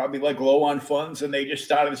probably like low on funds, and they just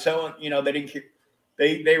started selling. They didn't.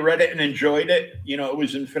 They read it and enjoyed it. It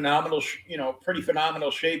was in phenomenal, pretty phenomenal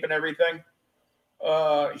shape and everything.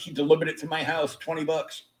 He delivered it to my house,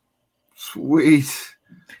 $20. Sweet.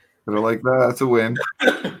 I like that. That's a win.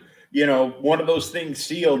 One of those things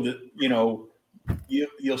sealed.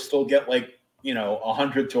 You'll still get like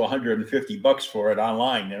 $100 to $150 for it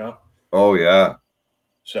online. Oh yeah.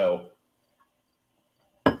 So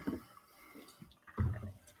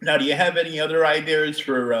now, do you have any other ideas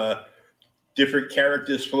for different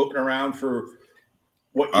characters floating around for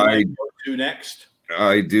what you might go to next?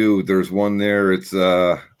 I do. There's one there. It's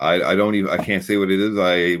I can't say what it is.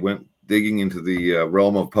 I went digging into the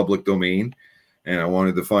realm of public domain, and I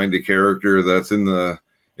wanted to find a character that's in the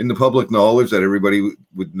public knowledge that everybody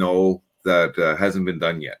would know that hasn't been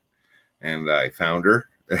done yet. And I found her.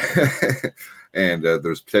 And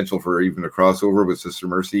there's potential for even a crossover with Sister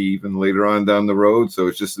Mercy even later on down the road. So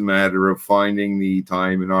it's just a matter of finding the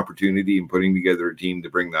time and opportunity and putting together a team to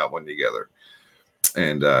bring that one together.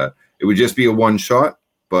 And it would just be a one shot,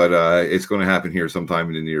 but it's going to happen here sometime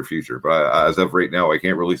in the near future. But as of right now, I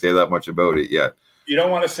can't really say that much about it yet. You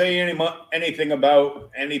don't want to say anything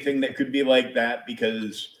about anything that could be like that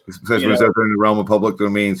because especially when it's out there in the realm of public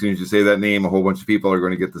domain. As soon as you say that name, a whole bunch of people are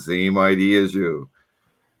going to get the same idea as you.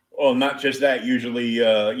 Well, not just that. Usually,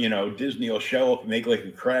 Disney will show up and make like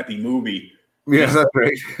a crappy movie. Yeah, that's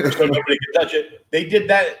right. So nobody can touch it. They did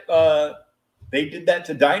that. They did that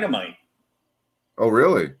to Dynamite. Oh,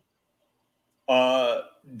 really?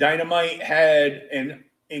 Dynamite had an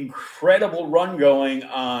incredible run going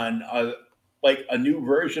on a new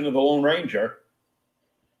version of the Lone Ranger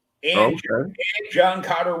and John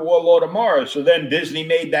Carter, Warlord of Mars. So then Disney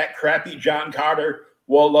made that crappy John Carter,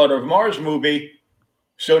 Warlord of Mars movie.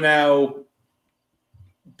 So now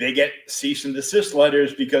they get cease and desist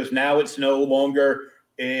letters because now it's no longer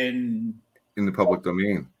in the public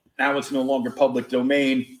domain. Now it's no longer public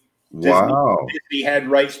domain. Wow. Disney had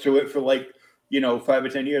rights to it for 5 or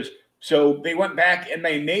 10 years. So they went back and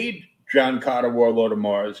they made John Carter, Warlord of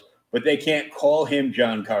Mars, but they can't call him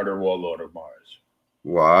John Carter, Warlord of Mars.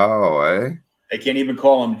 Wow, eh? They can't even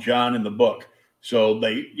call him John in the book. So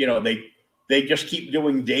they just keep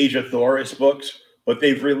doing Deja Thoris books, but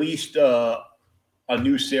they've released a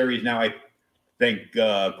new series now, I think,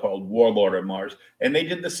 called Warlord of Mars. And they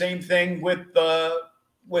did the same thing with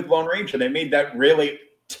Lone Ranger. They made that really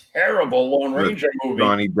terrible Lone Ranger movie.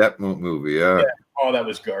 Johnny Depp movie, yeah. Oh, that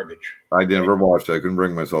was garbage. I never watched it. I couldn't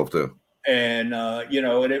bring myself to. And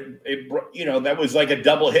that was like a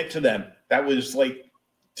double hit to them. That was like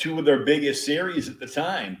two of their biggest series at the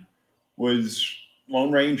time was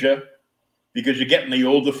Lone Ranger, because you're getting the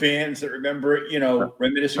older fans that remember it,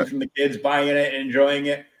 reminiscing from the kids buying it and enjoying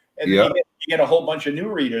it. And then you get a whole bunch of new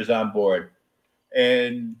readers on board.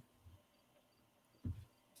 And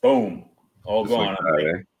boom, all gone. Like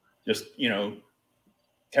that, just,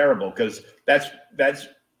 terrible because that's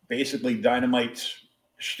basically Dynamite's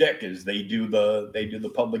shtick is they do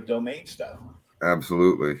the public domain stuff.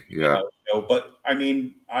 Absolutely, yeah. But I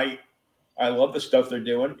mean, I love the stuff they're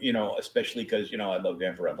doing, especially because I love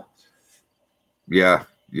Vampirella. Yeah,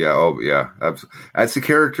 oh yeah. That's a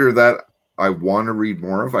character that I want to read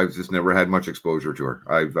more of. I've just never had much exposure to her.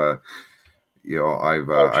 I've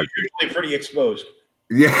usually pretty exposed.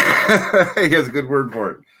 Yeah, he has a good word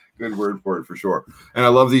for it. Good word for it for sure. And I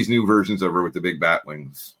love these new versions of her with the big bat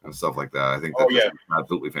wings and stuff like that. I think that's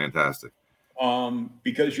absolutely fantastic.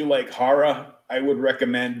 Because you like horror, I would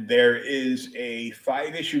recommend there is a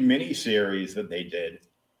 5-issue miniseries that they did.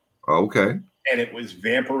 Okay. And it was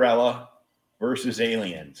Vampirella versus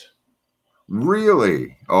Aliens.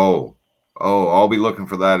 Really? Oh, I'll be looking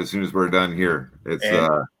for that as soon as we're done here. It's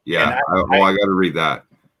I got to read that.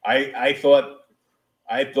 I thought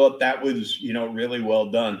that was really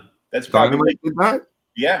well done. That's probably did that.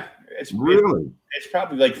 Yeah, it's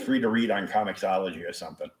probably like free to read on Comixology or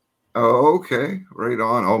something. Oh, okay, right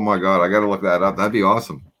on. Oh my God, I got to look that up. That'd be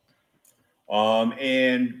awesome.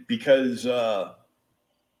 And because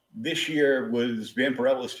this year was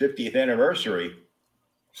Vampirella's 50th anniversary.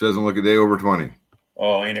 She doesn't look a day over 20.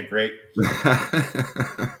 Oh, ain't it great?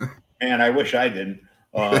 Man, I wish I didn't.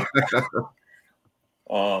 I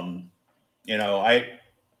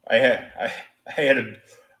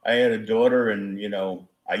had a daughter, and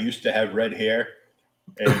I used to have red hair,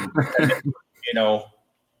 and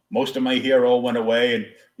most of my hair all went away, and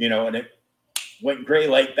and it went gray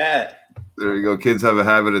like that. There you go. Kids have a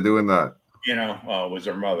habit of doing that. It was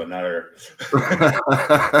her mother, not her.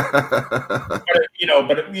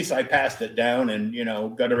 But at least I passed it down, and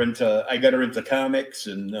got her into comics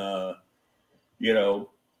and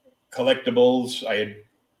collectibles.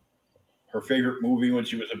 Her favorite movie when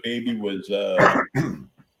she was a baby was the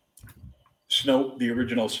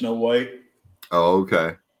original Snow White. Oh,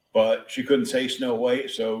 okay. But she couldn't say Snow White,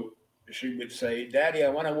 so she would say, "Daddy, I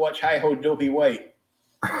want to watch Hi Ho Dopey White."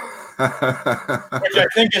 Which I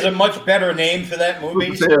think is a much better name for that movie.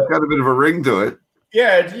 It's got a bit of a ring to it.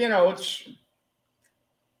 Yeah,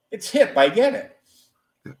 it's hip. I get it.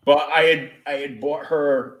 But I had bought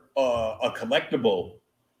her a collectible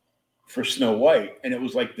for Snow White, and it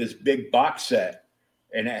was like this big box set,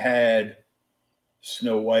 and it had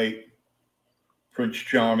Snow White, Prince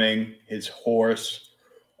Charming, his horse,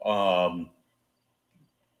 the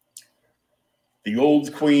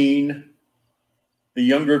old queen, the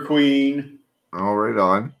younger queen. Oh, right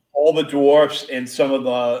on. All the dwarfs and some of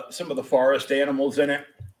the forest animals in it.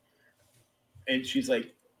 And she's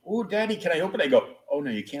like, "Oh, Daddy, can I open it?" I go, "Oh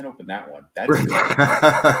no, you can't open that one. That's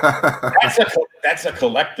a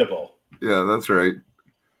collectible." Yeah, that's right.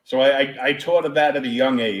 So I taught her that at a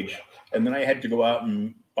young age, and then I had to go out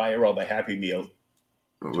and buy her all the Happy Meal.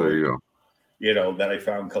 Oh, there you go. That I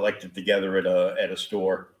found collected together at a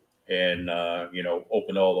store. And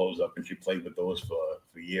opened all those up, and she played with those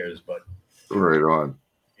for years. But right on,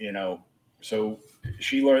 so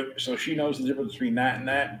she learned. So she knows the difference between that and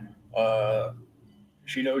that.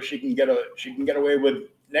 She knows she can get away with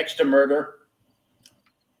next to murder,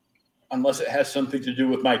 unless it has something to do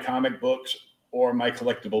with my comic books or my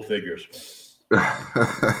collectible figures.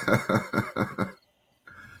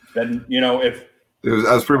 Then if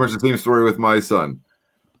that was pretty much the same story with my son.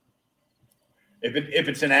 If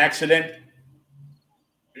it's an accident,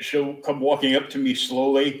 she'll come walking up to me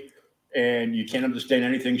slowly, and you can't understand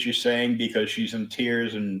anything she's saying because she's in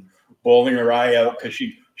tears and bawling her eye out because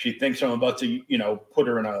she thinks I'm about to put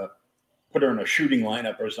her in a shooting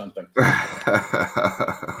lineup or something.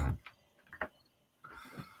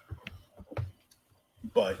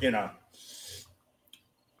 But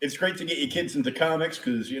it's great to get your kids into comics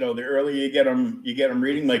because the earlier you get them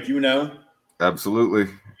reading, like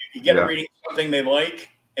Absolutely. You get them reading something they like,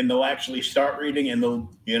 and they'll actually start reading, and they'll,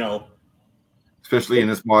 especially in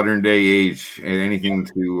this modern day age, and anything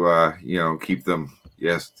to, keep them,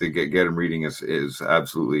 to get them reading is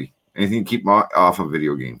absolutely anything to keep them off of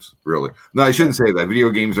video games. Really, no, I shouldn't say that. Video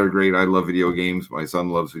games are great. I love video games. My son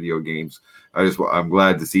loves video games. I'm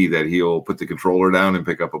glad to see that he'll put the controller down and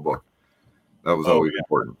pick up a book. That was always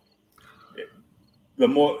important. The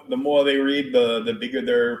more they read, the bigger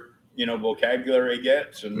their vocabulary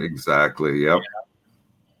gets, and exactly. Yep.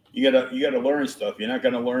 You gotta learn stuff. You're not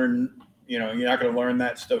gonna learn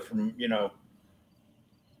that stuff from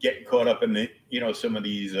getting caught up in the some of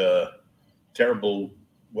these terrible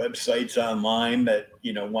websites online that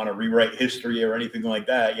want to rewrite history or anything like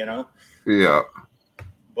that. Yeah.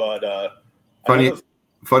 But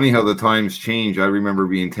funny how the times change. I remember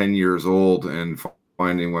being 10 years old and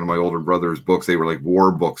finding one of my older brother's books. They were like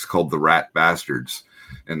war books called The Rat Bastards.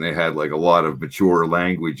 and they had like a lot of mature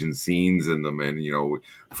language and scenes in them, and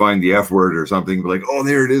find the F word or something, be like, oh,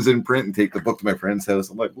 there it is in print, and take the book to my friend's house.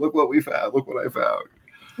 I'm like, look what we found, look what I found.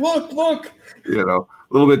 Look. A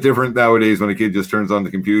little bit different nowadays when a kid just turns on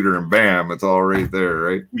the computer and bam, it's all right there,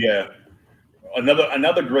 right? Yeah.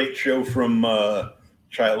 Another great show from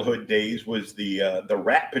childhood days was the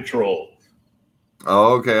Rat Patrol.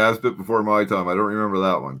 Oh, okay, that's a bit before my time. I don't remember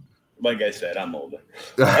that one. Like I said, I'm older.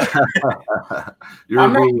 You're a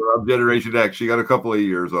boomer. I'm Generation X. You got a couple of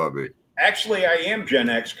years on me. Actually, I am Gen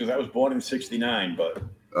X because I was born in '69. But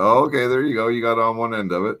okay, there you go. You got on one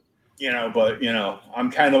end of it. I'm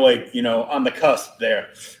kind of like on the cusp there.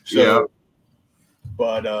 So, yeah.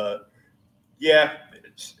 But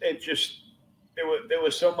there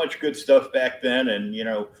was so much good stuff back then, and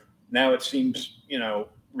now it seems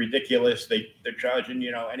ridiculous. They're charging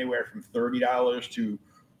anywhere from $30 to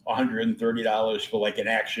 $130 for like an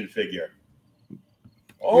action figure.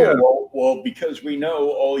 Oh, yeah. Well, because we know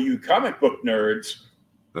all you comic book nerds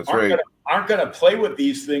aren't gonna play with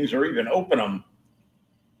these things or even open them.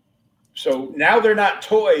 So now they're not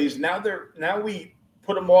toys. Now we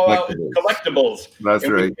put them all out as collectibles. That's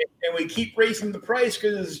right. And we keep raising the price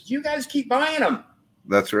because you guys keep buying them.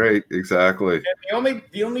 That's right. Exactly. And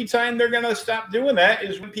the only time they're gonna stop doing that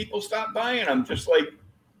is when people stop buying them. Just like,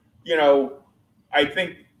 I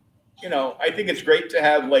think it's great to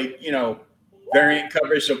have variant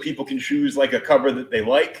covers so people can choose like a cover that they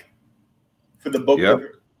like for the book. Yep.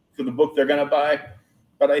 For the book they're gonna buy.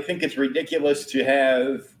 But I think it's ridiculous to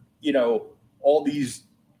have all these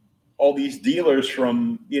dealers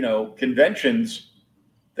from conventions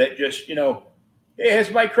that just hey,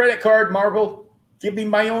 here's my credit card, Marvel. Give me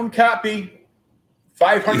my own copy,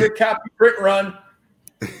 500 copy print run.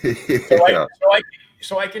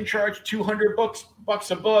 So I can charge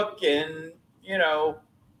 $200 a book, and I'm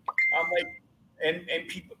like, and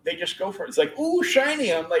people, they just go for it. It's like, ooh,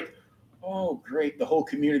 shiny. I'm like, oh, great. The whole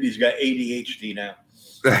community's got ADHD now.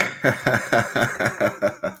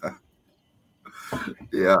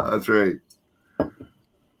 Yeah, that's right.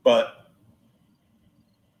 But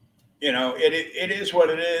it is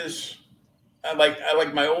what it is. I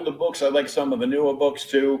like my older books. I like some of the newer books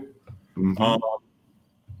too. Mm-hmm.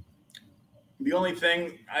 The only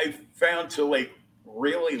thing I found to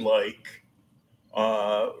really like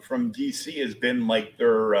from DC has been like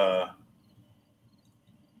their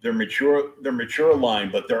mature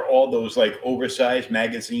line, but they're all those like oversized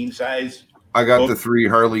magazine size. I got the 3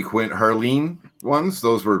 Harleen ones.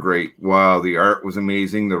 Those were great. Wow, the art was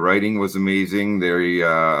amazing. The writing was amazing. They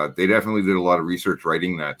definitely did a lot of research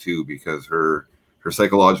writing that too, because her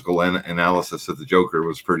psychological analysis of the Joker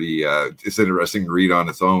was pretty. It's interesting to read on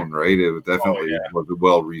its own, right? It definitely was a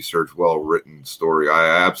well-researched, well-written story.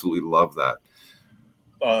 I absolutely love that.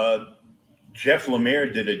 Jeff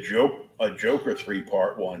Lemire did a Joker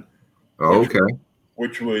 3-part one. Oh, okay.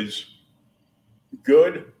 Which was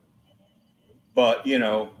good. But,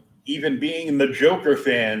 even being the Joker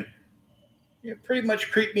fan, it pretty much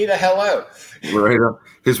creeped me the hell out. Right.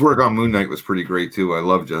 His work on Moon Knight was pretty great, too. I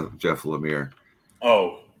love Jeff Lemire.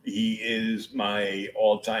 Oh, he is my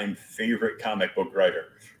all-time favorite comic book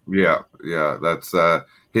writer. Yeah. That's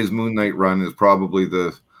his Moon Knight run is probably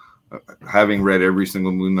having read every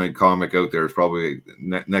single Moon Knight comic out there, is probably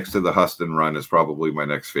next to the Huston run is probably my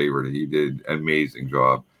next favorite. He did an amazing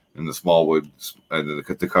job. And the Smallwood and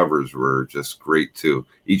the covers were just great too.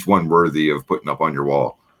 Each one worthy of putting up on your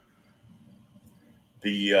wall.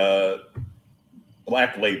 The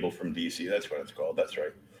Black Label from DC, that's what it's called. That's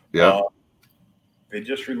right. Yeah. They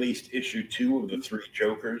just released issue 2 of the 3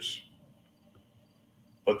 Jokers,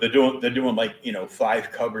 but they're doing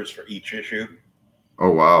 5 covers for each issue.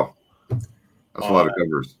 Oh wow, that's a lot of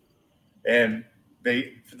covers. And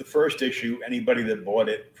for the first issue, anybody that bought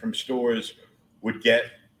it from stores would get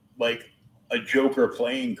like a Joker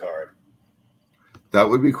playing card. That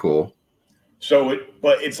would be cool. So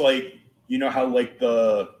it's like, how like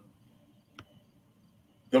the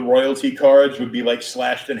royalty cards would be like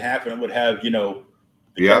slashed in half, and it would have, the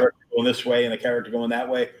character going this way and the character going that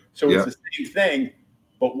way. So it's the same thing,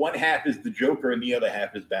 but one half is the Joker and the other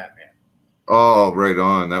half is Batman. Oh, right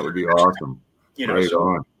on. That would be awesome. Right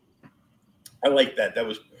on. I like that. That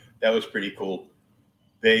was pretty cool.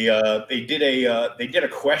 They did a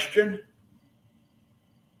question.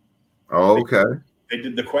 Oh, okay. They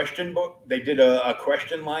did the question book. They did a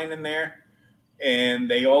question line in there, and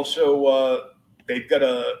they also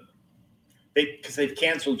because they've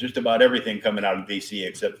canceled just about everything coming out of DC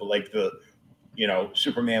except for like the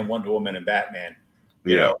Superman, Wonder Woman, and Batman.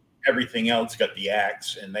 Everything else got the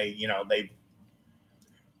axe, and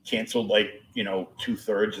canceled like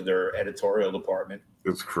 2/3 of their editorial department.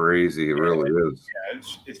 It's crazy. It really is. Yeah,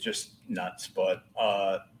 it's just nuts. But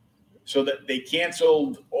so that they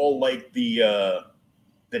canceled all like the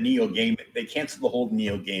Neil Gaiman. They canceled the whole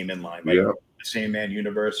Neil Gaiman line, like the Sandman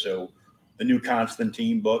universe. So the new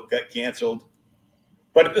Constantine book got canceled.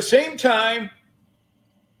 But at the same time,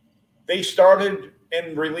 they started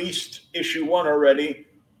and released issue 1 already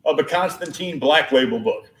of a Constantine Black Label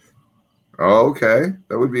book. Oh, okay.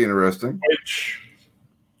 That would be interesting. Which,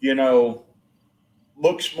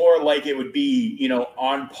 looks more like it would be,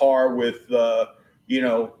 on par with,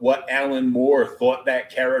 what Alan Moore thought that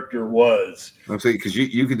character was. I'm saying because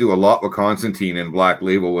you could do a lot with Constantine and Black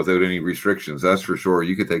Label without any restrictions. That's for sure.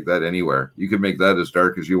 You could take that anywhere. You could make that as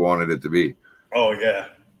dark as you wanted it to be. Oh, yeah.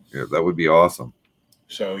 Yeah, that would be awesome.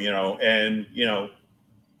 So,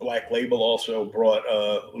 Black Label also brought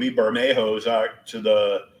Lee Bermejo's out to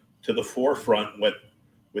the forefront with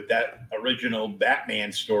that original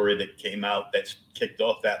Batman story that came out that's kicked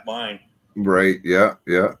off that line. Right. Yeah.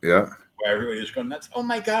 Where everybody was going nuts. Oh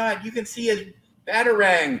my God, you can see his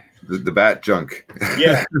Batarang. The bat junk.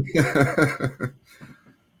 Yeah.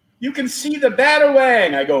 You can see the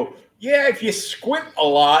Batarang. I go, yeah, if you squint a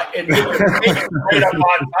lot and you can right up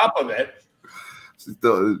on top of it.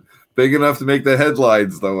 Still big enough to make the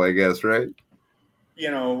headlines, though, I guess, right?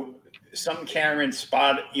 Some Karen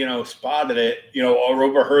spotted it, or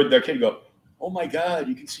overheard their kid go, oh my God,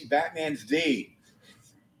 you can see Batman's D.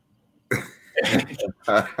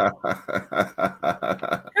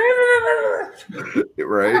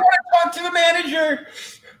 Right. I want to talk to the manager.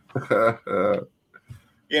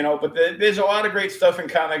 But there's a lot of great stuff in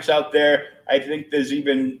comics out there. I think there's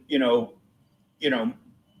even,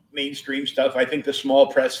 mainstream stuff. I think the small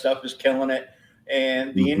press stuff is killing it.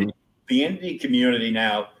 And the indie community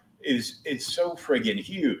now is so friggin'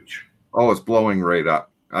 huge. Oh, it's blowing right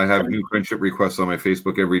up. I have new friendship requests on my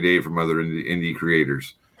Facebook every day from other indie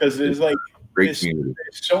creators. Because there's great community.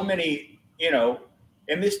 There's so many,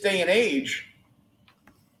 in this day and age,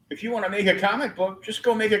 if you want to make a comic book, just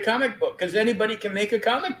go make a comic book because anybody can make a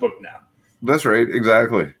comic book now. That's right.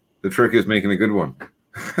 Exactly. The trick is making a good one.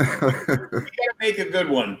 You gotta make a good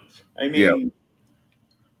one. I mean,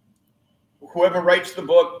 whoever writes the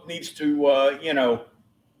book needs to,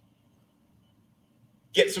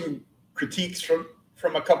 get some critiques from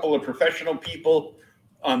a couple of professional people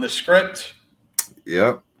on the script.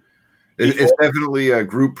 Yep. It's definitely a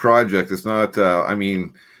group project. It's not,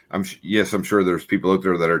 I'm sure there's people out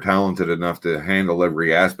there that are talented enough to handle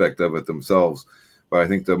every aspect of it themselves. But I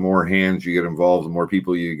think the more hands you get involved, the more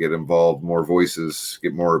people you get involved, more voices,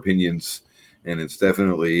 get more opinions. And it's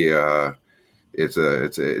definitely, it's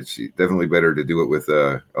definitely better to do it with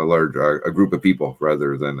a large group of people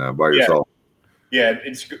rather than by yourself. Yeah,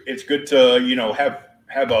 it's good to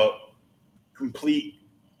have a complete,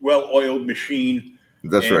 well-oiled machine.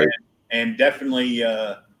 That's right, and definitely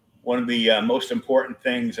one of the most important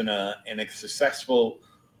things in a successful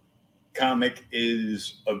comic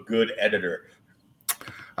is a good editor.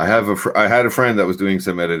 I had a friend that was doing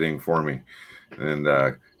some editing for me, and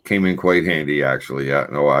came in quite handy actually. Yeah,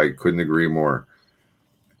 no, I couldn't agree more.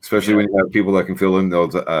 Especially when you have people that can fill in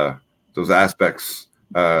those aspects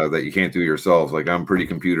that you can't do yourself. Like I'm pretty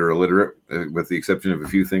computer illiterate, with the exception of a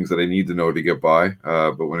few things that I need to know to get by.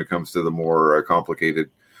 But when it comes to the more complicated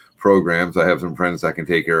programs, I have some friends that can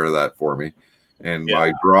take care of that for me. And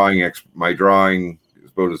my drawing is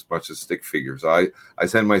about as much as stick figures. I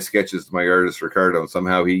send my sketches to my artist Ricardo, and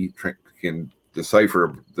somehow he can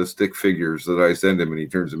decipher the stick figures that I send him, and he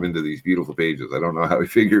turns them into these beautiful pages. I don't know how he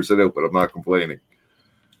figures it out, but I'm not complaining.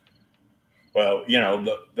 Well,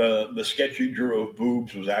 the sketch you drew of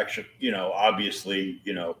boobs was actually, obviously,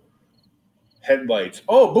 headlights.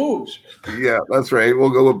 Oh, boobs. Yeah, that's right. We'll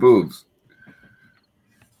go with boobs.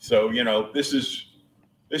 So, this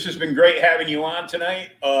has been great having you on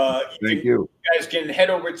tonight. Thank you. You guys can head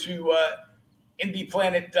over to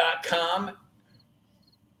indieplanet.com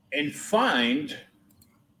and find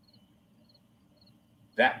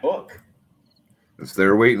that book. It's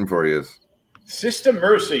there waiting for you. Sister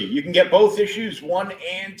Mercy. You can get both issues 1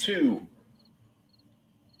 and 2.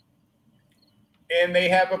 And they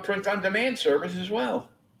have a print-on-demand service as well.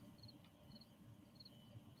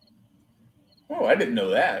 Oh, I didn't know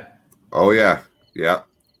that. Oh, yeah. Yeah.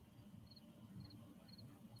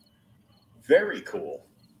 Very cool.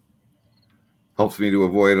 Helps me to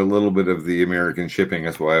avoid a little bit of the American shipping.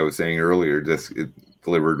 That's why I was saying earlier, just it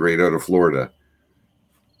delivered right out of Florida.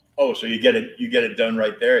 Oh, so you get it done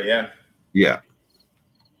right there, yeah. Yeah.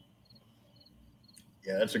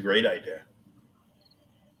 Yeah, that's a great idea.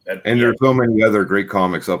 And there's so many other great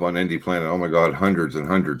comics up on Indie Planet. Oh my God, hundreds and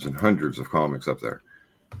hundreds and hundreds of comics up there.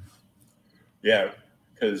 Yeah,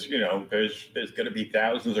 because there's going to be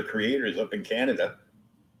thousands of creators up in Canada.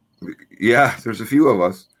 Yeah, there's a few of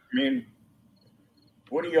us. I mean,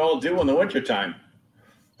 what do you all do in the wintertime?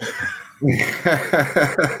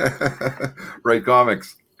 Write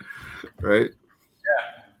comics, right?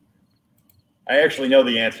 Yeah. I actually know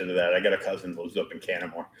the answer to that. I got a cousin who lives up in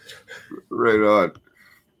Canamore. Right on.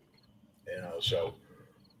 So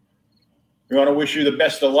we want to wish you the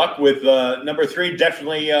best of luck with number 3.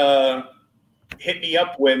 Definitely hit me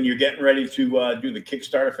up when you're getting ready to do the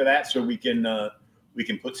Kickstarter for that, so we can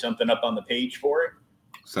put something up on the page for it.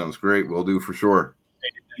 Sounds great. We'll do for sure.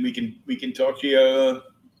 And we can talk to you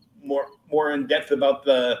more in depth about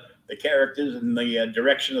the characters and the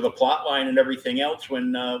direction of the plot line and everything else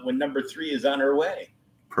when number 3 is on her way.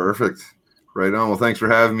 Perfect. Right on. Well, thanks for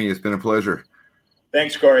having me. It's been a pleasure.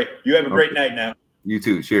 Thanks, Corey. You have a great night now. You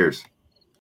too. Cheers.